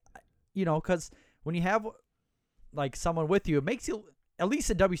 Because when you have like someone with you, it makes you at least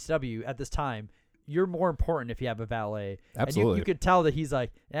in WCW at this time, you're more important if you have a valet. Absolutely. And you could tell that he's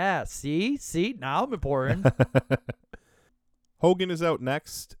like, yeah, see, now I'm important. Hogan is out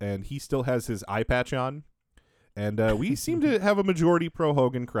next, and he still has his eye patch on. And we seem to have a majority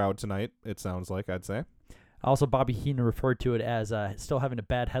pro-Hogan crowd tonight, it sounds like, I'd say. Also, Bobby Heenan referred to it as still having a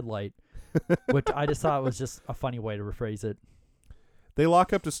bad headlight, which I just thought was just a funny way to rephrase it. They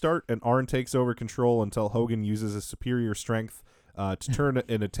lock up to start, and Arn takes over control until Hogan uses his superior strength to turn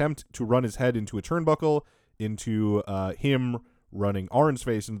an attempt to run his head into a turnbuckle into him running Arn's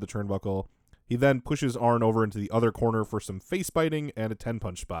face into the turnbuckle. He then pushes Arn over into the other corner for some face biting and a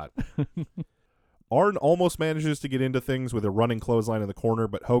 10-punch spot. Arn almost manages to get into things with a running clothesline in the corner,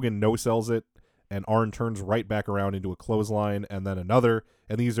 but Hogan no-sells it, and Arn turns right back around into a clothesline and then another.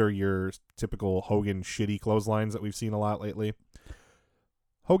 And these are your typical Hogan shitty clotheslines that we've seen a lot lately.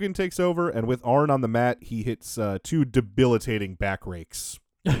 Hogan takes over, and with Arn on the mat, he hits 2 debilitating back rakes.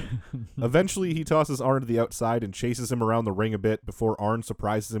 Eventually, he tosses Arn to the outside and chases him around the ring a bit before Arn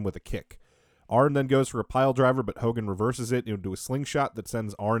surprises him with a kick. Arn then goes for a pile driver, but Hogan reverses it into a slingshot that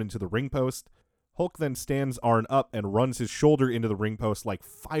sends Arn into the ring post. Hulk then stands Arn up and runs his shoulder into the ring post like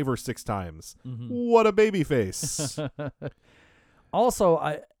 5 or 6 times. Mm-hmm. What a babyface.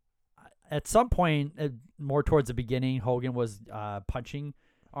 Also, at some point, more towards the beginning, Hogan was punching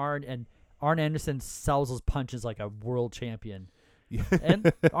Arn, and Arn Anderson sells his punches like a world champion. Yeah.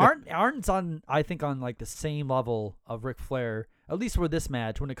 And Arn's on, I think, on like the same level of Ric Flair, at least for this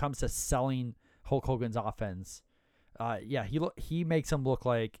match, when it comes to selling Hulk Hogan's offense. He makes him look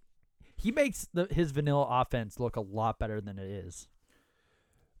like his vanilla offense look a lot better than it is.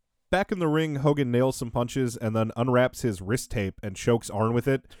 Back in the ring, Hogan nails some punches and then unwraps his wrist tape and chokes Arn with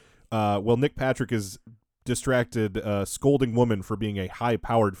it. While Nick Patrick is distracted, scolding woman for being a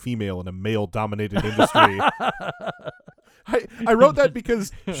high-powered female in a male-dominated industry. I wrote that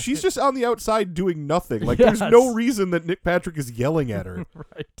because she's just on the outside doing nothing. Like, There's no reason that Nick Patrick is yelling at her.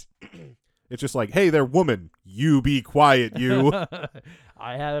 Right. It's just like, hey there, woman, you be quiet, you.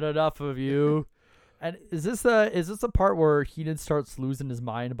 I had enough of you. And is this the part where Heenan starts losing his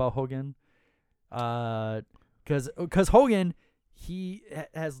mind about Hogan? Because Hogan, he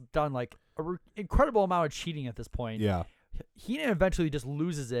has done like an incredible amount of cheating at this point. Yeah. Heenan eventually just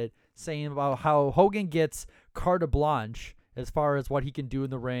loses it, saying about how Hogan gets carte blanche as far as what he can do in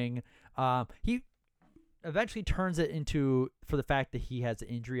the ring. He eventually turns it into for the fact that he has an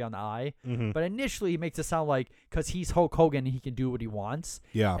injury on the eye. Mm-hmm. But initially he makes it sound like because he's Hulk Hogan and he can do what he wants.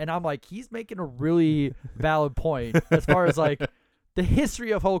 Yeah. And I'm like, he's making a really valid point as far as like the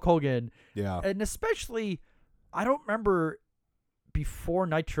history of Hulk Hogan. Yeah. And especially, I don't remember before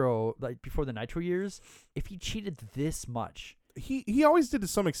Nitro, like before the Nitro years, if he cheated this much. He always did to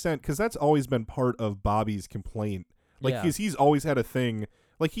some extent, because that's always been part of Bobby's complaint. Like, because he's always had a thing.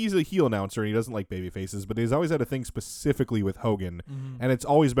 Like, he's a heel announcer and he doesn't like baby faces, but he's always had a thing specifically with Hogan. Mm-hmm. And it's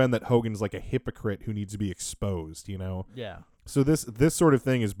always been that Hogan's like a hypocrite who needs to be exposed, you know? Yeah. So this sort of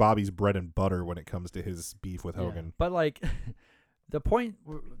thing is Bobby's bread and butter when it comes to his beef with Hogan. But like the point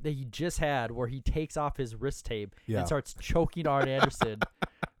that he just had where he takes off his wrist tape and starts choking Arn Anderson,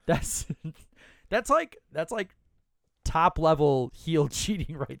 that's like top level heel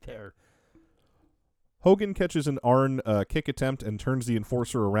cheating right there. Hogan catches an Arn kick attempt and turns the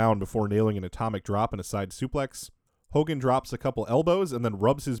enforcer around before nailing an atomic drop and a side suplex. Hogan drops a couple elbows and then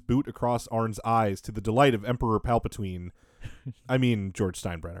rubs his boot across Arn's eyes to the delight of Emperor Palpatine. I mean, George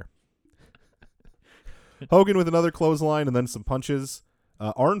Steinbrenner. Hogan with another clothesline and then some punches.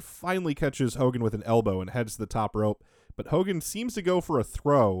 Arn finally catches Hogan with an elbow and heads to the top rope, but Hogan seems to go for a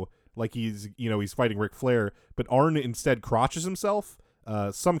throw like he's fighting Ric Flair, but Arn instead crotches himself.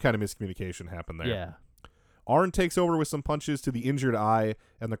 Some kind of miscommunication happened there. Yeah. Arn takes over with some punches to the injured eye,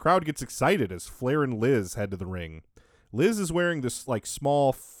 and the crowd gets excited as Flair and Liz head to the ring. Liz is wearing this like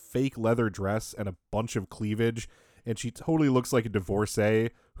small fake leather dress and a bunch of cleavage, and she totally looks like a divorcee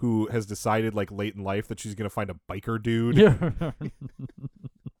who has decided like late in life that she's going to find a biker dude. Yeah.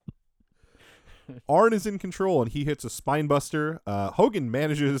 Arn is in control, and he hits a spine buster. Hogan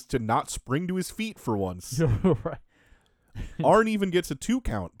manages to not spring to his feet for once. Right. Arn even gets a 2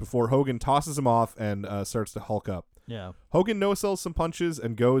 count before Hogan tosses him off and starts to Hulk up. Yeah. Hogan no-sells some punches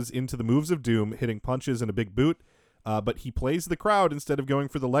and goes into the moves of doom, hitting punches and a big boot, but he plays the crowd instead of going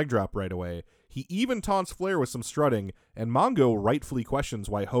for the leg drop right away. He even taunts Flair with some strutting, and Mongo rightfully questions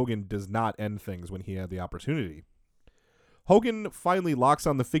why Hogan does not end things when he had the opportunity. Hogan finally locks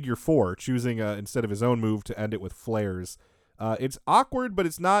on the figure 4, choosing instead of his own move to end it with Flair's. It's awkward, but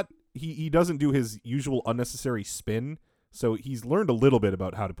it's not. He doesn't do his usual unnecessary spin. So he's learned a little bit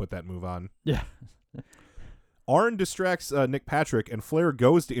about how to put that move on. Yeah. Arn distracts Nick Patrick, and Flair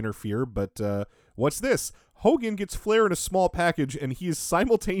goes to interfere, but what's this? Hogan gets Flair in a small package, and he is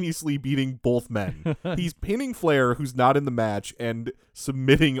simultaneously beating both men. He's pinning Flair, who's not in the match, and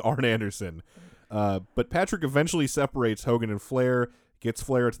submitting Arn Anderson. But Patrick eventually separates Hogan and Flair, gets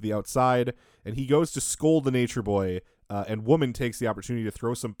Flair to the outside, and he goes to scold the Nature Boy, and Woman takes the opportunity to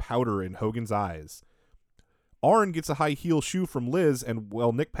throw some powder in Hogan's eyes. Arn gets a high heel shoe from Liz, and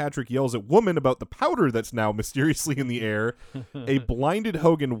while Nick Patrick yells at Woman about the powder that's now mysteriously in the air, a blinded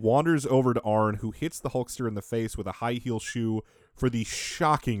Hogan wanders over to Arn, who hits the Hulkster in the face with a high heel shoe for the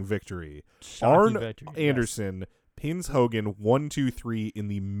shocking victory. Arn Anderson pins Hogan 1-2-3 in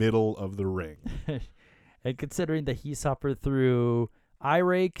the middle of the ring. And considering that he suffered through eye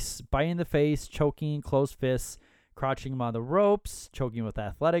rakes, biting the face, choking, closed fists, crouching him on the ropes, choking with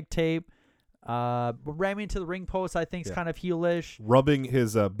athletic tape, ramming to the ring post, I think is kind of heelish. Rubbing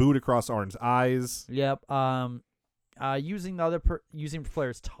his boot across Arn's eyes. Yep. Using using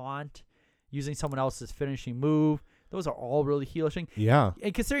Flair's taunt, using someone else's finishing move. Those are all really heelish. Yeah.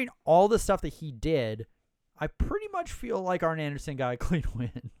 And considering all the stuff that he did, I pretty much feel like Arn Anderson got a clean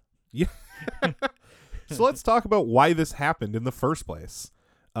win. Yeah. So let's talk about why this happened in the first place.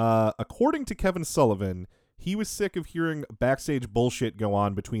 According to Kevin Sullivan, he was sick of hearing backstage bullshit go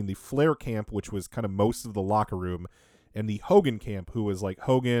on between the Flair camp, which was kind of most of the locker room, and the Hogan camp, who was like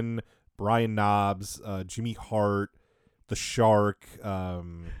Hogan, Brian Knobbs, Jimmy Hart, The Shark,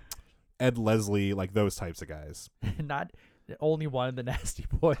 Ed Leslie, like those types of guys. Not only one of the Nasty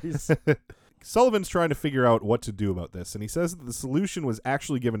Boys. Sullivan's trying to figure out what to do about this, and he says that the solution was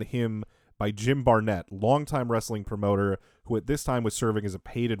actually given to him by Jim Barnett, longtime wrestling promoter who at this time was serving as a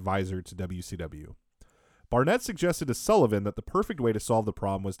paid advisor to WCW. Barnett suggested to Sullivan that the perfect way to solve the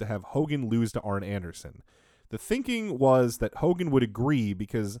problem was to have Hogan lose to Arn Anderson. The thinking was that Hogan would agree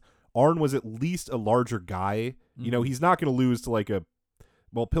because Arn was at least a larger guy. Mm-hmm. You know, he's not going to lose to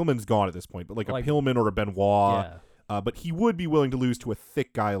Pillman's gone at this point, but like a Pillman or a Benoit. Yeah. But he would be willing to lose to a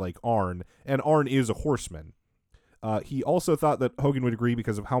thick guy like Arn, and Arn is a horseman. He also thought that Hogan would agree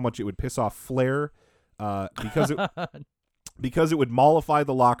because of how much it would piss off Flair, because it would mollify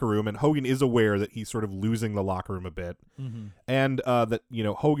the locker room, and Hogan is aware that he's sort of losing the locker room a bit, and that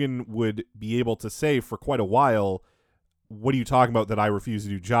Hogan would be able to say for quite a while, "What are you talking about? That I refuse to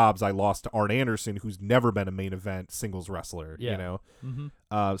do jobs? I lost to Arn Anderson, who's never been a main event singles wrestler." Yeah.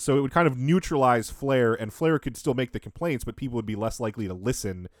 So it would kind of neutralize Flair, and Flair could still make the complaints, but people would be less likely to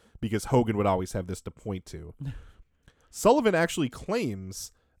listen because Hogan would always have this to point to. Sullivan actually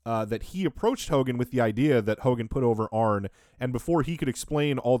claims that he approached Hogan with the idea that Hogan put over Arn, and before he could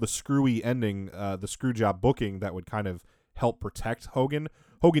explain all the screwy ending, the screw job booking that would kind of help protect Hogan,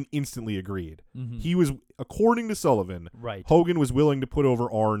 Hogan instantly agreed. He was, according to Sullivan, Hogan was willing to put over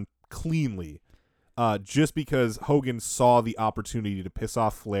Arn cleanly, just because Hogan saw the opportunity to piss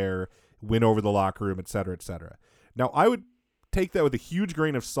off Flair, win over the locker room, etc., etc. Now, I would take that with a huge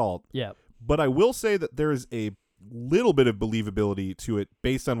grain of salt, but I will say that there is a little bit of believability to it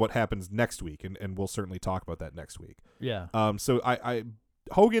based on what happens next week, and we'll certainly talk about that next week. So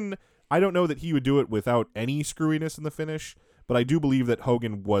Hogan, I don't know that he would do it without any screwiness in the finish, but I do believe that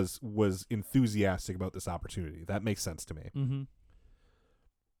Hogan was enthusiastic about this opportunity. That makes sense to me.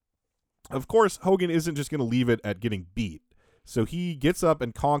 Of course, Hogan isn't just going to leave it at getting beat, so he gets up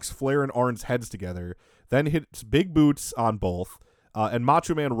and conks Flair and Arn's heads together, then hits big boots on both, and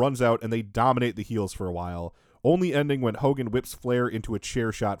Macho Man runs out, and they dominate the heels for a while, only ending when Hogan whips Flair into a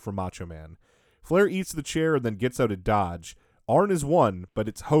chair shot from Macho Man. Flair eats the chair and then gets out a dodge. Arn is won, but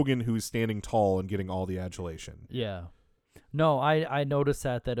it's Hogan who's standing tall and getting all the adulation. Yeah. No, I noticed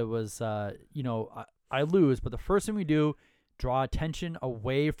that it was, I lose, but the first thing we do, draw attention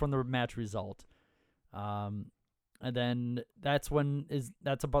away from the match result. And then that's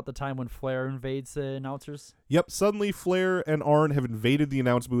about the time when Flair invades the announcers. Yep, suddenly Flair and Arn have invaded the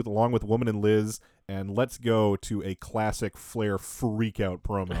announce booth along with Woman and Liz, and let's go to a classic Flair freak-out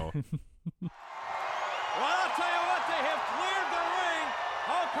promo. Well, I'll tell you what, they have cleared the ring.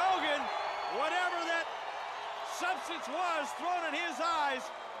 Hulk Hogan, whatever that substance was thrown in his eyes,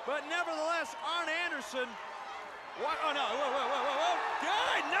 but nevertheless, Arn Anderson, what? Oh, no, whoa.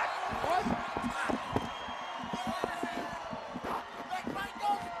 Good, not, what?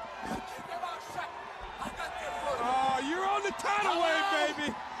 Oh, you're on the tidal wave,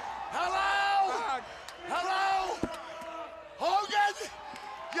 baby. Hello? Hello? Hogan,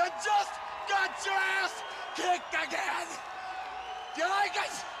 you just got your ass kicked again. Do you like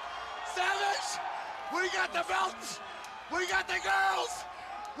it? Savage, we got the belts. We got the girls.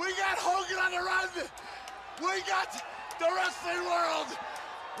 We got Hogan on the run. We got the wrestling world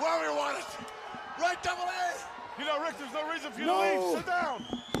where we want it. Right, Double A? You know, Rick, there's no reason for you to No. leave. Sit down.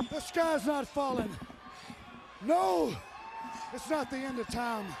 The sky's not falling. No, it's not the end of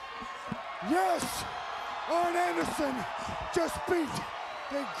time. Yes, Arn Anderson just beat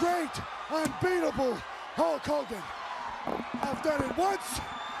the great, unbeatable Hulk Hogan. I've done it once,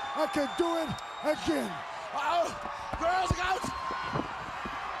 I can do it again. Girls, out.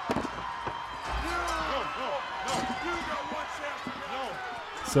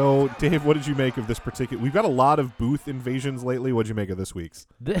 So, Dave, what did you make of this particular? We've got a lot of booth invasions lately. What did you make of this week's?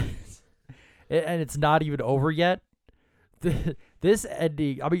 This, and it's not even over yet. This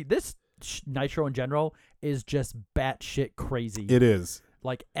ending, I mean, this Nitro in general is just batshit crazy. It is.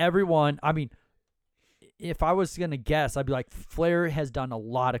 Like everyone, I mean, if I was gonna guess, I'd be like, Flair has done a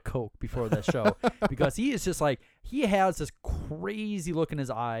lot of coke before this show because he is just like, he has this crazy look in his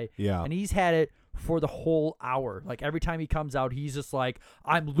eye, Yeah. and he's had it for the whole hour. Like every time he comes out, he's just like,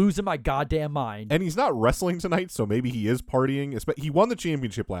 I'm losing my goddamn mind. And he's not wrestling tonight, so maybe he is partying. He won the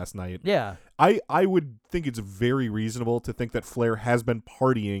championship last night. Yeah. I would think it's very reasonable to think that Flair has been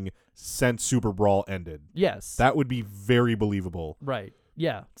partying since Super Brawl ended. Yes. That would be very believable. Right.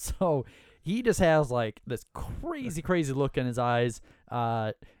 Yeah. So he just has like this crazy look in his eyes.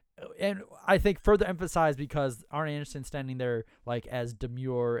 And I think further emphasized because Arn Anderson standing there like as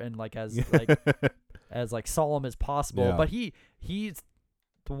demure and like as like as like solemn as possible. Yeah. But he's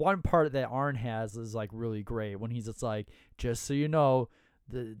the one part that Arn has is like really great when he's just like, just so you know,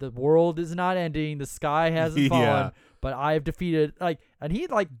 the world is not ending, the sky hasn't fallen, Yeah. but I've defeated like, and he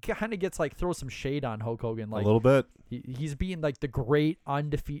like kind of gets like throw some shade on Hulk Hogan, like a little bit. he's being like the great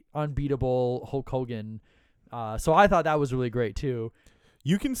unbeatable Hulk Hogan. So I thought that was really great too.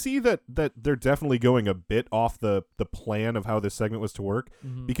 You can see that they're definitely going a bit off the plan of how this segment was to work,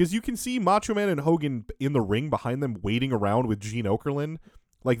 because you can see Macho Man and Hogan in the ring behind them waiting around with Gene Okerlund.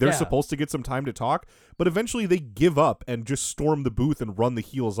 Like they're Yeah. supposed to get some time to talk, but eventually they give up and just storm the booth and run the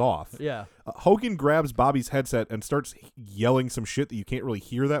heels off. Yeah. Hogan grabs Bobby's headset and starts yelling some shit that you can't really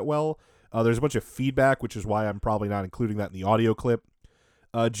hear that well. There's a bunch of feedback, which is why I'm probably not including that in the audio clip.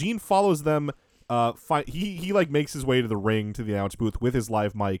 Gene follows them. He like makes his way to the ring, to the announce booth with his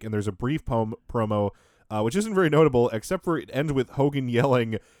live mic, and there's a brief promo, which isn't very notable, except for it ends with Hogan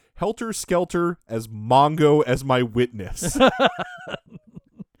yelling, "Helter Skelter, as Mongo as my witness."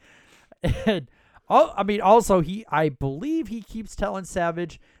 And I mean, also I believe he keeps telling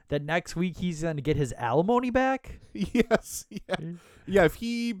Savage that next week he's going to get his alimony back. Yes. Yeah. If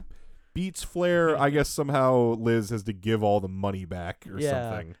he beats Flair, I guess somehow Liz has to give all the money back or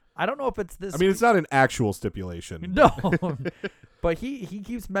something. I don't know if it's this. I mean, it's not an actual stipulation. No, but he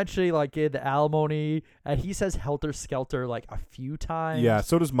keeps mentioning like the alimony, and he says Helter Skelter like a few times. Yeah,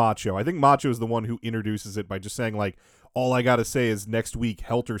 so does Macho. I think Macho is the one who introduces it by just saying like, all I gotta say is next week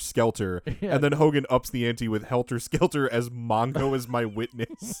Helter Skelter, Yeah. and then Hogan ups the ante with Helter Skelter as Mongo as my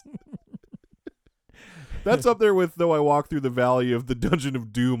witness. That's up there with, though I walk through the valley of the dungeon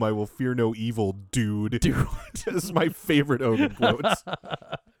of doom, I will fear no evil, dude. This is my favorite Hogan quotes.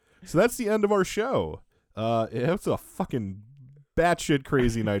 So that's the end of our show. It's a fucking batshit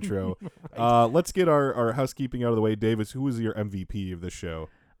crazy Nitro. Let's get our housekeeping out of the way. Davis, who was your MVP of this show?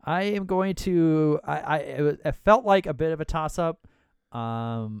 I am going to. It felt like a bit of a toss-up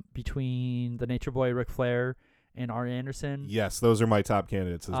between the Nature Boy Ric Flair and Arn Anderson. Yes, those are my top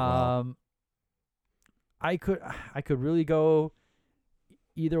candidates as well. I could really go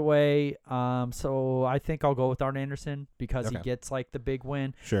either way. So I think I'll go with Arn Anderson because he Okay. gets like the big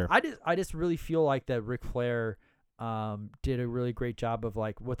win. Sure. I just really feel like that Ric Flair did a really great job of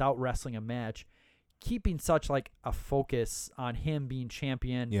like without wrestling a match, keeping such like a focus on him being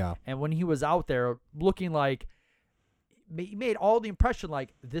champion. Yeah. And when he was out there looking like he made all the impression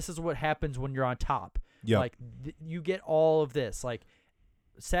like this is what happens when you're on top. Yep. Like you get all of this. Like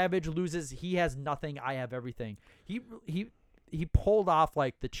Savage loses, he has nothing, I have everything. He pulled off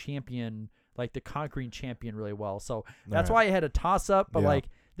like the champion, like the conquering champion really well. So that's right. why I had a toss up, but Yeah. like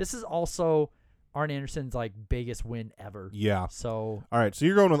this is also Arn Anderson's like biggest win ever. Yeah. So All right, so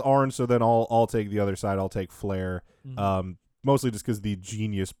you're going with Arn, so then I'll take the other side. I'll take Flair. Mhm. Mostly just because the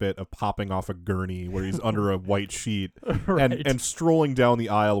genius bit of popping off a gurney where he's under a white sheet Right. and strolling down the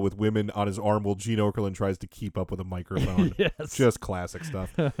aisle with women on his arm while Gene Okerlund tries to keep up with a microphone. Yes. Just classic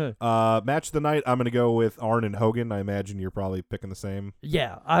stuff. Match of the night, I'm going to go with Arn and Hogan. I imagine you're probably picking the same.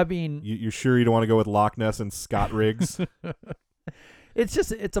 Yeah, I mean, You're sure you don't want to go with Loch Ness and Scott Riggs?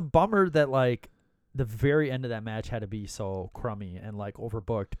 it's a bummer that like the very end of that match had to be so crummy and like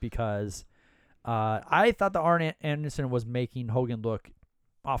overbooked because I thought the Arn Anderson was making Hogan look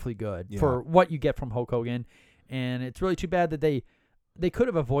awfully good Yeah. for what you get from Hulk Hogan, and it's really too bad that they could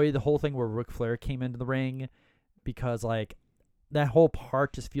have avoided the whole thing where Ric Flair came into the ring because like that whole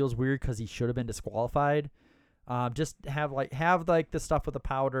part just feels weird because he should have been disqualified. Just have the stuff with the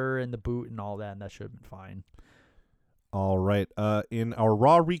powder and the boot and all that, and that should have been fine. All right. In our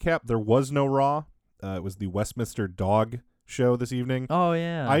Raw recap, there was no Raw. It was the Westminster Dog show this evening. Oh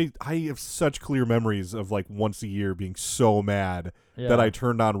yeah. I have such clear memories of like once a year being so mad Yeah. that I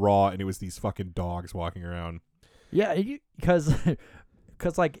turned on Raw and it was these fucking dogs walking around. Yeah, because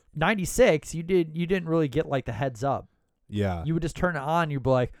like 96, you didn't really get like the heads up. Yeah. You would just turn it on, you'd be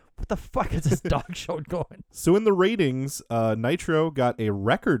like, what the fuck is this dog show going? So in the ratings, Nitro got a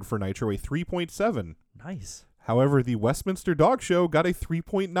record for Nitro, a 3.7. Nice. However, the Westminster Dog Show got a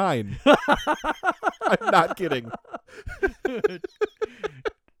 3.9. I'm not kidding.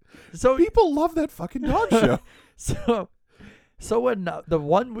 So People love that fucking dog show. so when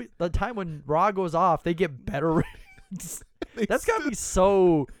the time when Raw goes off, they get better ratings. That's gotta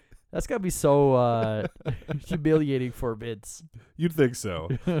be so humiliating for Vince. You'd think so.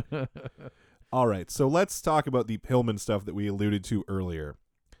 All right, so let's talk about the Pillman stuff that we alluded to earlier.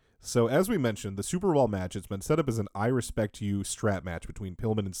 So as we mentioned, the Super Bowl match has been set up as an I Respect You strap match between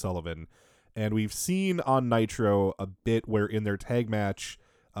Pillman and Sullivan. And we've seen on Nitro a bit where in their tag match,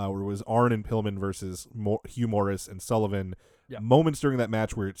 where it was Arn and Pillman versus Hugh Morris and Sullivan, moments during that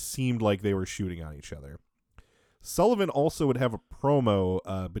match where it seemed like they were shooting on each other. Sullivan also would have a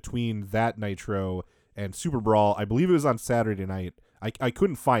promo between that Nitro and Super Brawl. I believe it was on Saturday night. I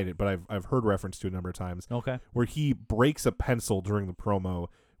couldn't find it, but I've heard reference to it a number of times. Okay. Where he breaks a pencil during the promo,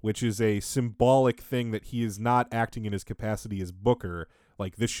 which is a symbolic thing that he is not acting in his capacity as Booker.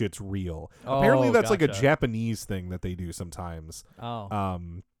 Like, this shit's real. Apparently that's like a Japanese thing that they do sometimes. Oh.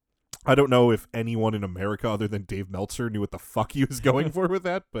 I don't know if anyone in America other than Dave Meltzer knew what the fuck he was going for with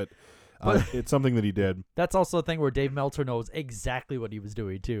that, but it's something that he did. That's also a thing where Dave Meltzer knows exactly what he was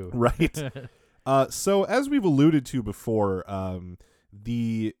doing, too. Right. So as we've alluded to before,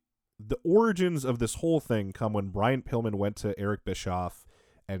 the origins of this whole thing come when Brian Pillman went to Eric Bischoff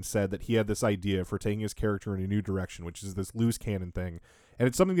and said that he had this idea for taking his character in a new direction, which is this loose cannon thing. And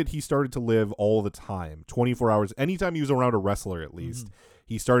it's something that he started to live all the time, 24 hours. Anytime he was around a wrestler, at least,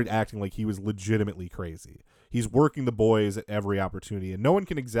 he started acting like he was legitimately crazy. He's working the boys at every opportunity, and no one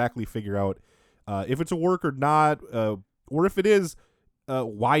can exactly figure out if it's a work or not, or if it is,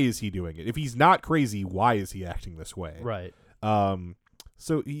 why is he doing it? If he's not crazy, why is he acting this way? Right.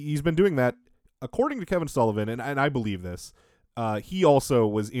 So he's been doing that. According to Kevin Sullivan, and I believe this, he also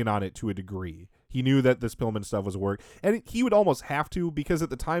was in on it to a degree. He knew that this Pillman stuff was a work, and he would almost have to, because at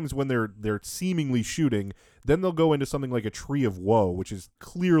the times when they're seemingly shooting, then they'll go into something like a Tree of Woe, which is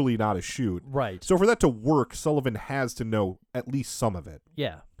clearly not a shoot. Right. So for that to work, Sullivan has to know at least some of it.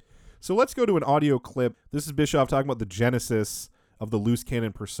 Yeah. So let's go to an audio clip. This is Bischoff talking about the genesis of the loose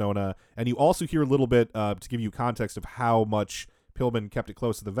cannon persona, and you also hear a little bit, to give you context of how much Pillman kept it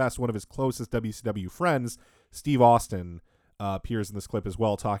close to the vest. One of his closest WCW friends, Steve Austin, appears in this clip as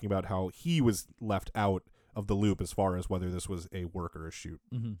well, talking about how he was left out of the loop as far as whether this was a work or a shoot.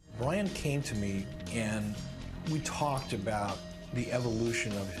 Brian came to me and we talked about the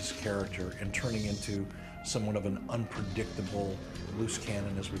evolution of his character and turning into somewhat of an unpredictable loose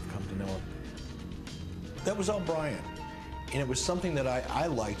cannon as we've come to know him. That was all Brian. And it was something that I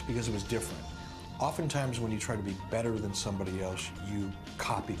liked because it was different. Oftentimes when you try to be better than somebody else, you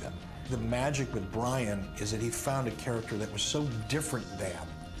copy them. The magic with Brian is that he found a character that was so different than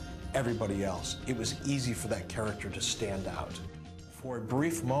everybody else. It was easy for that character to stand out. For a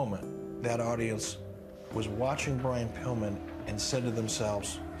brief moment, that audience was watching Brian Pillman and said to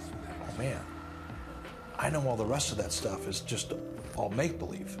themselves, oh man, I know all the rest of that stuff is just all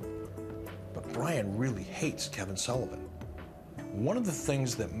make-believe. But Brian really hates Kevin Sullivan. One of the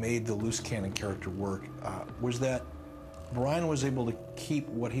things that made the loose cannon character work was that Brian was able to keep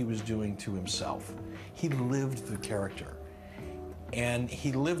what he was doing to himself. He lived the character. And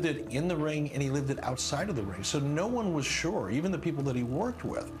he lived it in the ring and he lived it outside of the ring. So no one was sure, even the people that he worked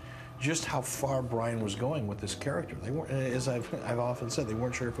with, just how far Brian was going with this character. They weren't, as I've often said, they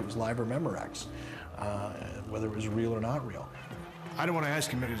weren't sure if it was live or Memorex, whether it was real or not real. I didn't want to ask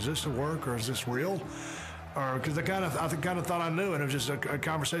him, is this a work or is this real? Or because I kind of thought I knew, and it was just a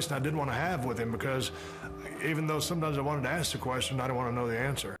conversation I didn't want to have with him, because even though sometimes I wanted to ask the question, I didn't want to know the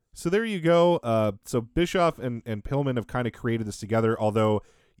answer. So there you go. So Bischoff and Pillman have kind of created this together, although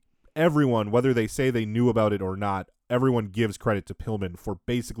everyone, whether they say they knew about it or not, everyone gives credit to Pillman for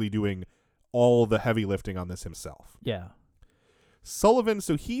basically doing all the heavy lifting on this himself. Yeah. Sullivan,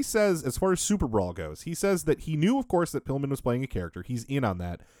 so he says, as far as Super Brawl goes, he says that he knew, of course, that Pillman was playing a character. He's in on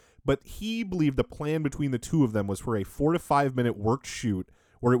that. But he believed the plan between the two of them was for a 4 to 5 minute worked shoot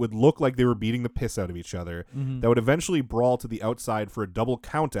where it would look like they were beating the piss out of each other, that would eventually brawl to the outside for a double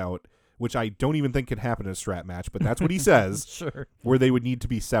countout, which I don't even think could happen in a strap match, but that's what he says, Sure. where they would need to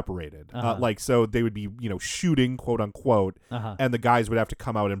be separated. So they would be, shooting, quote unquote, and the guys would have to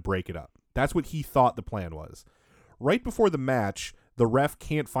come out and break it up. That's what he thought the plan was. Right before the match, the ref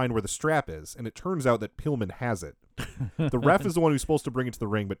can't find where the strap is, and it turns out that Pillman has it. The ref is the one who's supposed to bring it to the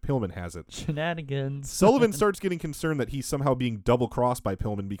ring, but Pillman has it. Shenanigans. Sullivan starts getting concerned that he's somehow being double-crossed by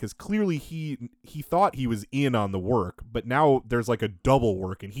Pillman because clearly he thought he was in on the work, but now there's like a double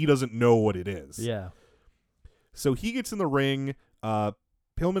work, and he doesn't know what it is. Yeah. So he gets in the ring.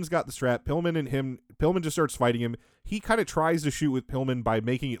 Pillman's got the strap. Pillman just starts fighting him. He kind of tries to shoot with Pillman by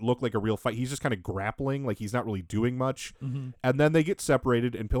making it look like a real fight. He's just kind of grappling, like he's not really doing much. And then they get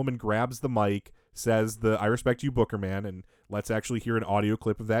separated, and Pillman grabs the mic, says, "I respect you, Booker Man," and let's actually hear an audio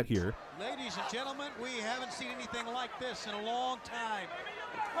clip of that here. Ladies and gentlemen, we haven't seen anything like this in a long time.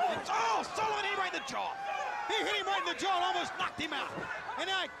 Oh, Sullivan, he right in the jaw. He hit him right in the jaw and almost knocked him out. And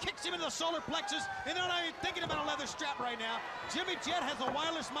now he kicks him in the solar plexus, and they're not even thinking about a leather strap right now. Jimmy Jet has a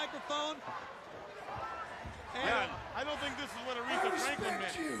wireless microphone. And I don't think this is what Aretha Franklin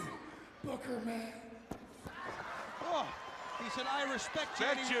meant. You, Booker Man. Oh, he said, "I respect you."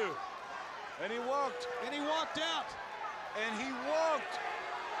 Bet you. And he walked. And he walked out. And he walked.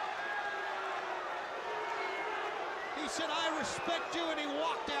 He said, "I respect you," and he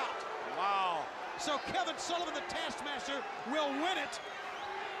walked out. Wow. So Kevin Sullivan, the Taskmaster, will win it.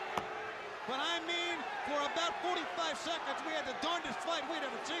 But I mean, for about 45 seconds, we had the darndest fight we'd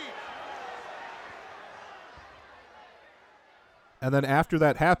ever seen. And then after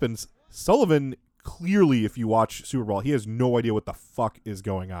that happens, Sullivan clearly, if you watch Super Brawl, he has no idea what the fuck is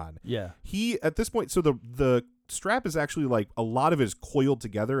going on. Yeah. He, at this point, so the strap is actually like a lot of it is coiled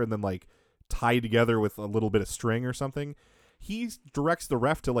together and then like tied together with a little bit of string or something. He directs the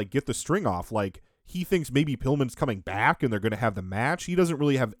ref to like get the string off. Like he thinks maybe Pillman's coming back and they're going to have the match. He doesn't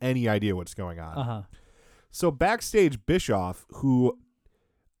really have any idea what's going on. So backstage, Bischoff, who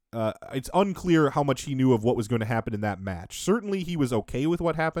it's unclear how much he knew of what was going to happen in that match. Certainly he was okay with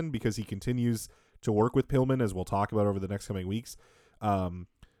what happened because he continues to work with Pillman, as we'll talk about over the next coming weeks.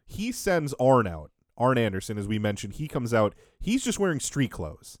 He sends Arn out. Arn Anderson, as we mentioned, he comes out. He's just wearing street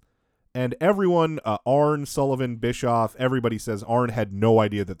clothes. And everyone, Arn, Sullivan, Bischoff, everybody says Arn had no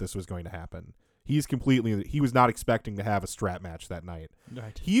idea that this was going to happen. He was not expecting to have a strap match that night.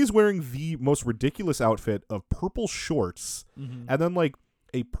 Right. He is wearing the most ridiculous outfit of purple shorts and then like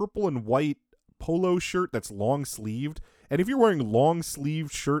a purple and white polo shirt that's long sleeved. And if you're wearing long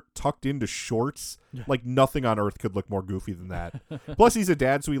sleeved shirt tucked into shorts, like nothing on earth could look more goofy than that. Plus he's a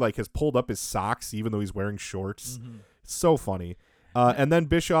dad, so he like has pulled up his socks even though he's wearing shorts. So funny. And then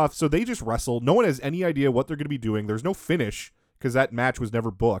Bischoff, so they just wrestle. No one has any idea what they're going to be doing. There's no finish because that match was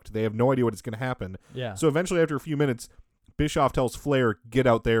never booked. They have no idea what is going to happen. Yeah. So eventually, after a few minutes, Bischoff tells Flair, get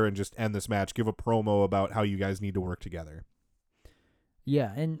out there and just end this match. Give a promo about how you guys need to work together.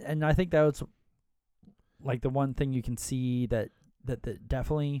 Yeah, and I think that was like the one thing you can see that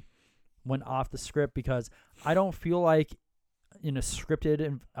definitely went off the script, because I don't feel like in a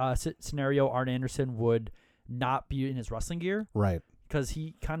scripted scenario, Arn Anderson would not be in his wrestling gear. Right. Because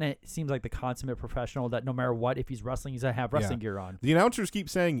he kind of seems like the consummate professional that no matter what, if he's wrestling, he's going to have wrestling gear on. The announcers keep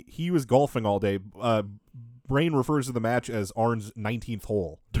saying he was golfing all day. Brain refers to the match as Arn's 19th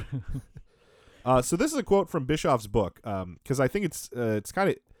hole. So this is a quote from Bischoff's book, because I think it's kind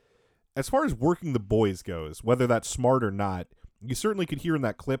of, as far as working the boys goes, whether that's smart or not, you certainly could hear in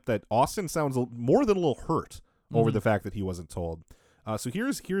that clip that Austin sounds more than a little hurt over the fact that he wasn't told. So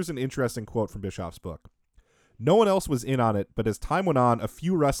here's an interesting quote from Bischoff's book. No one else was in on it, but as time went on, a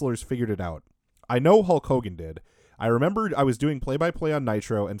few wrestlers figured it out. I know Hulk Hogan did. I remembered I was doing play-by-play on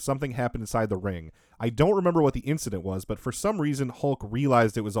Nitro and something happened inside the ring. I don't remember what the incident was, but for some reason Hulk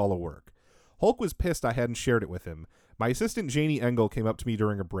realized it was all a work. Hulk was pissed I hadn't shared it with him. My assistant Janie Engel came up to me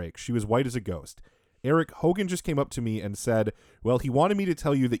during a break. She was white as a ghost. Eric, Hogan just came up to me and said, well, he wanted me to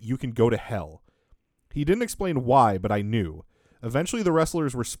tell you that you can go to hell. He didn't explain why, but I knew. Eventually, the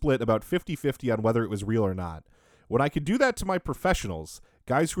wrestlers were split about 50-50 on whether it was real or not. When I could do that to my professionals,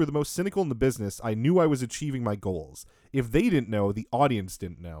 guys who were the most cynical in the business, I knew I was achieving my goals. If they didn't know, the audience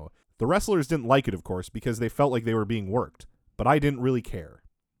didn't know. The wrestlers didn't like it, of course, because they felt like they were being worked. But I didn't really care.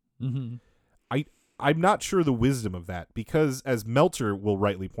 Mm-hmm. I'm not sure the wisdom of that, because, as Meltzer will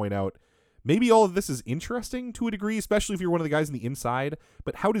rightly point out, maybe all of this is interesting to a degree, especially if you're one of the guys on the inside,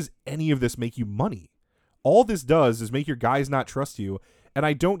 but how does any of this make you money? All this does is make your guys not trust you, and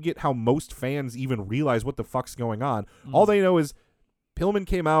I don't get how most fans even realize what the fuck's going on. All they know is Pillman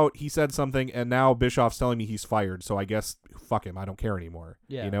came out, he said something, and now Bischoff's telling me he's fired, so I guess fuck him, I don't care anymore.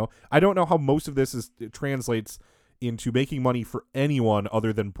 Yeah. You know? I don't know how most of this translates into making money for anyone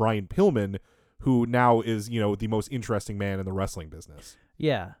other than Brian Pillman, who now is, the most interesting man in the wrestling business.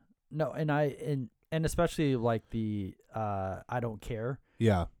 Yeah. No, and especially like the I don't care.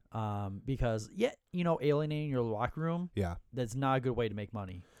 Yeah. Because alienating your locker room. Yeah. That's not a good way to make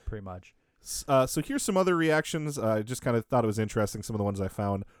money, pretty much. So here's some other reactions. I just kind of thought it was interesting, some of the ones I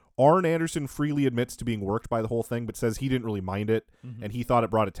found. Arn Anderson freely admits to being worked by the whole thing, but says he didn't really mind it, and he thought it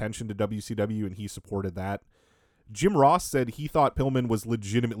brought attention to WCW, and he supported that. Jim Ross said he thought Pillman was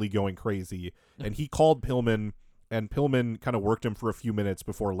legitimately going crazy, and he called Pillman, and Pillman kind of worked him for a few minutes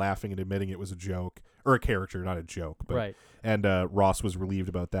before laughing and admitting it was a joke, or a character, not a joke. But, right. And Ross was relieved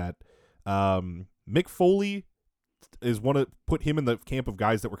about that. Mick Foley put him in the camp of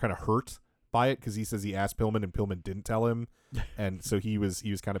guys that were kind of hurt by it, because he says he asked Pillman and Pillman didn't tell him, and so he was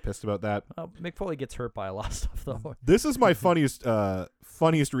kind of pissed about that. Mick Foley gets hurt by a lot of stuff, though. This is my funniest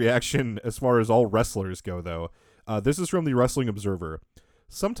reaction as far as all wrestlers go, though. This is from the Wrestling Observer.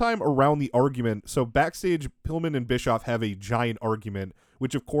 Sometime around the argument, so backstage, Pillman and Bischoff have a giant argument,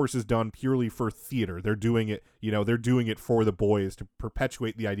 which of course is done purely for theater. They're doing it, they're doing it for the boys to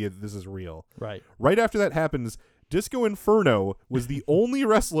perpetuate the idea that this is real. Right. Right after that happens, Disco Inferno was the only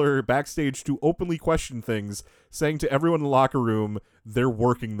wrestler backstage to openly question things, saying to everyone in the locker room, they're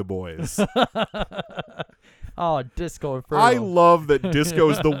working the boys. Oh, Disco Inferno. I love that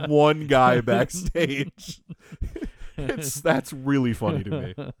Disco's the one guy backstage. That's really funny to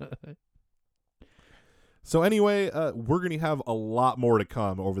me. So anyway, we're going to have a lot more to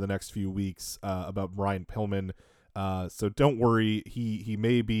come over the next few weeks about Brian Pillman. So don't worry, he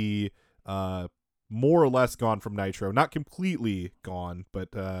may be more or less gone from Nitro. Not completely gone, but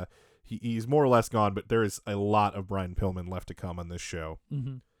he's more or less gone, but there is a lot of Brian Pillman left to come on this show.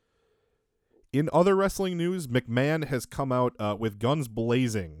 Mm-hmm. In other wrestling news, McMahon has come out with guns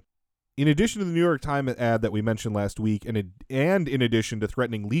blazing. In addition to the New York Times ad that we mentioned last week, and in addition to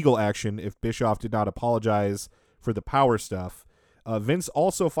threatening legal action if Bischoff did not apologize for the power stuff, Vince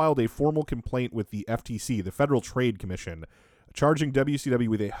also filed a formal complaint with the FTC, the Federal Trade Commission, charging WCW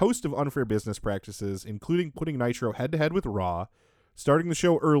with a host of unfair business practices, including putting Nitro head-to-head with Raw, starting the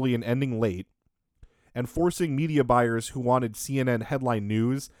show early and ending late, and forcing media buyers who wanted CNN headline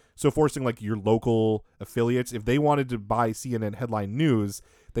news, so forcing like your local affiliates, if they wanted to buy CNN headline news,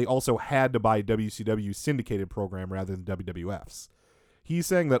 they also had to buy WCW's syndicated program rather than WWF's. He's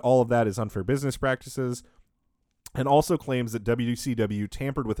saying that all of that is unfair business practices, and also claims that WCW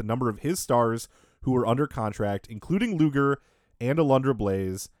tampered with a number of his stars who were under contract, including Luger and Alundra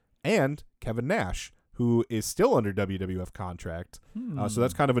Blaze, and Kevin Nash, who is still under WWF contract. So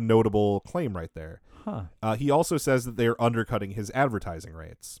that's kind of a notable claim right there. Huh. He also says that they are undercutting his advertising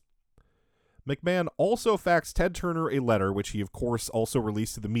rates. McMahon also faxed Ted Turner a letter, which he, of course, also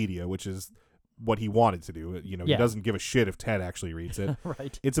released to the media, which is what he wanted to do. He doesn't give a shit if Ted actually reads it.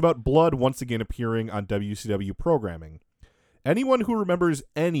 Right. It's about blood once again appearing on WCW programming. Anyone who remembers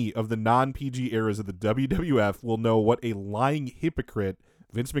any of the non-PG eras of the WWF will know what a lying hypocrite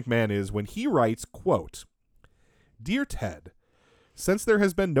Vince McMahon is when he writes, quote, "Dear Ted, since there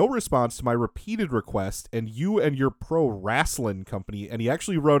has been no response to my repeated request and you and your pro wrestling company," and he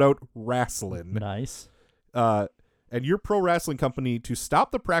actually wrote out wrestling. Nice. "And your pro wrestling company to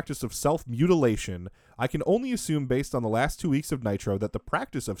stop the practice of self-mutilation, I can only assume based on the last 2 weeks of Nitro that the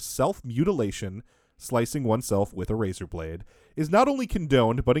practice of self-mutilation, slicing oneself with a razor blade, is not only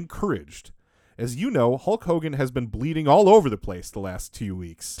condoned but encouraged. As you know, Hulk Hogan has been bleeding all over the place the last 2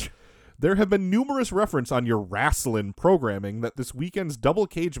 weeks. There have been numerous references on your wrestling programming that this weekend's double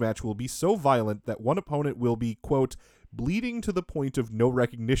cage match will be so violent that one opponent will be, quote, bleeding to the point of no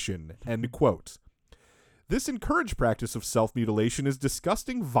recognition, end quote. This encouraged practice of self-mutilation is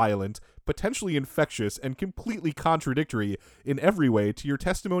disgusting, violent, potentially infectious, and completely contradictory in every way to your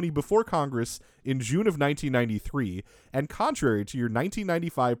testimony before Congress in June of 1993, and contrary to your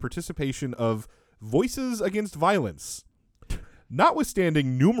 1995 participation of Voices Against Violence.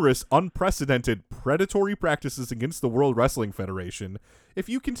 Notwithstanding numerous unprecedented predatory practices against the World Wrestling Federation, if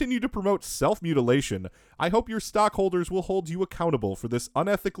you continue to promote self-mutilation, I hope your stockholders will hold you accountable for this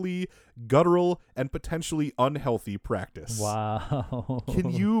unethically, guttural, and potentially unhealthy practice." Wow.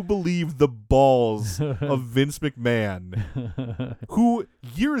 Can you believe the balls of Vince McMahon, who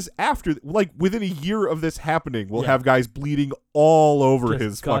years after, like within a year of this happening, will have guys bleeding all over Just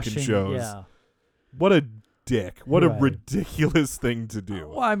his gushing, fucking shows? yeah. What a dick. What Right. a ridiculous thing to do.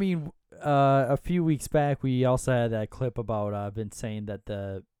 Well, I mean, a few weeks back, we also had that clip about Vince saying that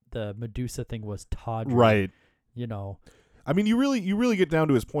the Medusa thing was tawdry. Right. You know. I mean, you really get down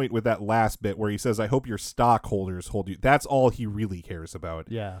to his point with that last bit where he says, "I hope your stockholders hold you." That's all he really cares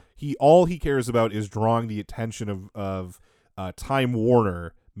about. Yeah. All he cares about is drawing the attention of Time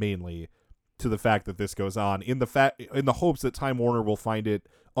Warner mainly to the fact that this goes on, in the hopes that Time Warner will find it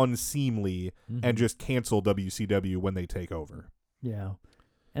unseemly and just cancel WCW when they take over. Yeah.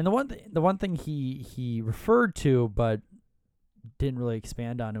 And the one thing he referred to but didn't really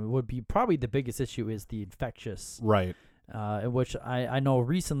expand on, it would be probably the biggest issue, is the infectious. Right. In which I know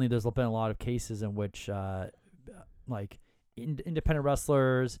recently there's been a lot of cases in which independent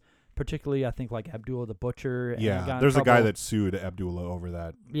wrestlers, particularly I think like Abdullah the Butcher. Yeah, there's a guy that sued Abdullah over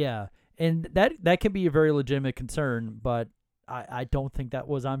that. Yeah, and that can be a very legitimate concern, but I don't think that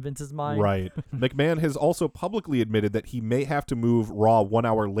was on Vince's mind. Right. McMahon has also publicly admitted that he may have to move Raw 1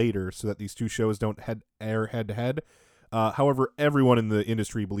 hour later so that these two shows don't air head-to-head. However, everyone in the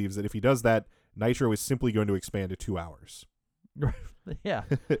industry believes that if he does that, Nitro is simply going to expand to 2 hours. Yeah.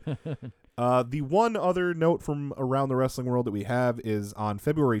 The one other note from around the wrestling world that we have is on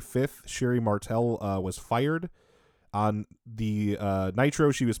February 5th, Sherry Martel was fired. On the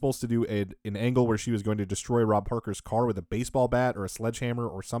Nitro, she was supposed to do an angle where she was going to destroy Rob Parker's car with a baseball bat or a sledgehammer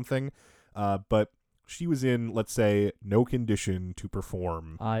or something, but she was in, let's say, no condition to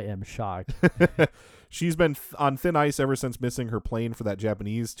perform. I am shocked. She's been on thin ice ever since missing her plane for that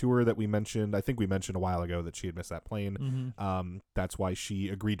Japanese tour that we mentioned. I think we mentioned a while ago that she had missed that plane. That's why she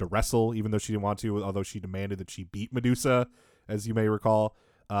agreed to wrestle, even though she didn't want to, although she demanded that she beat Medusa, as you may recall.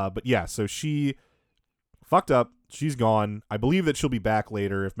 But yeah, so she fucked up. She's gone. I believe that she'll be back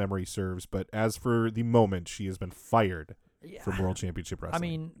later if memory serves. But as for the moment, she has been fired from World Championship Wrestling. I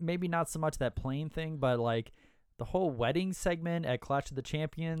mean, maybe not so much that plane thing, but like the whole wedding segment at Clash of the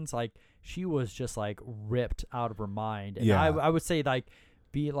Champions, like she was just like ripped out of her mind. And yeah. I would say like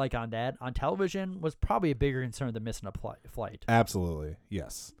be like on television was probably a bigger concern than missing a flight. Absolutely.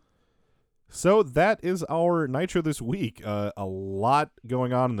 Yes. So that is our Nitro this week. A lot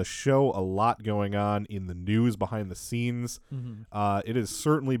going on in the show, a lot going on in the news behind the scenes. It is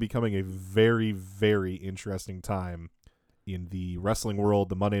certainly becoming a very, very interesting time in the wrestling world,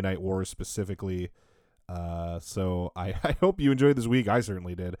 the Monday Night Wars specifically. So I hope you enjoyed this week. I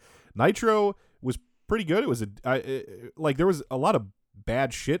certainly did. Nitro was pretty good. It was there was a lot of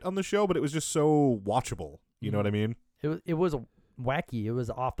bad shit on the show, but it was just so watchable. You know what I mean? It was wacky. It was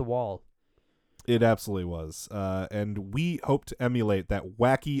off the wall. It absolutely was. And we hope to emulate that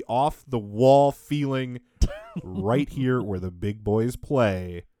wacky, off-the-wall feeling right here where the big boys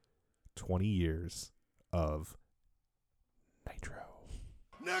play 20 years of Nitro.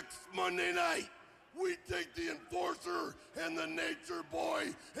 Next Monday night, we take the Enforcer and the Nature Boy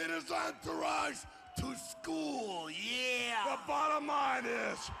and his entourage to school. Yeah! The bottom line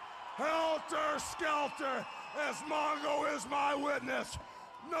is, helter skelter, as Mongo is my witness.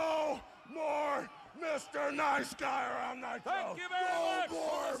 No more Mr. Nice Guy around Nitro. Thank you very much. No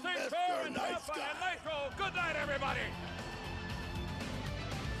more Steve Mr. Fair and Nice Alpha Guy. and Nitro. Good night, everybody.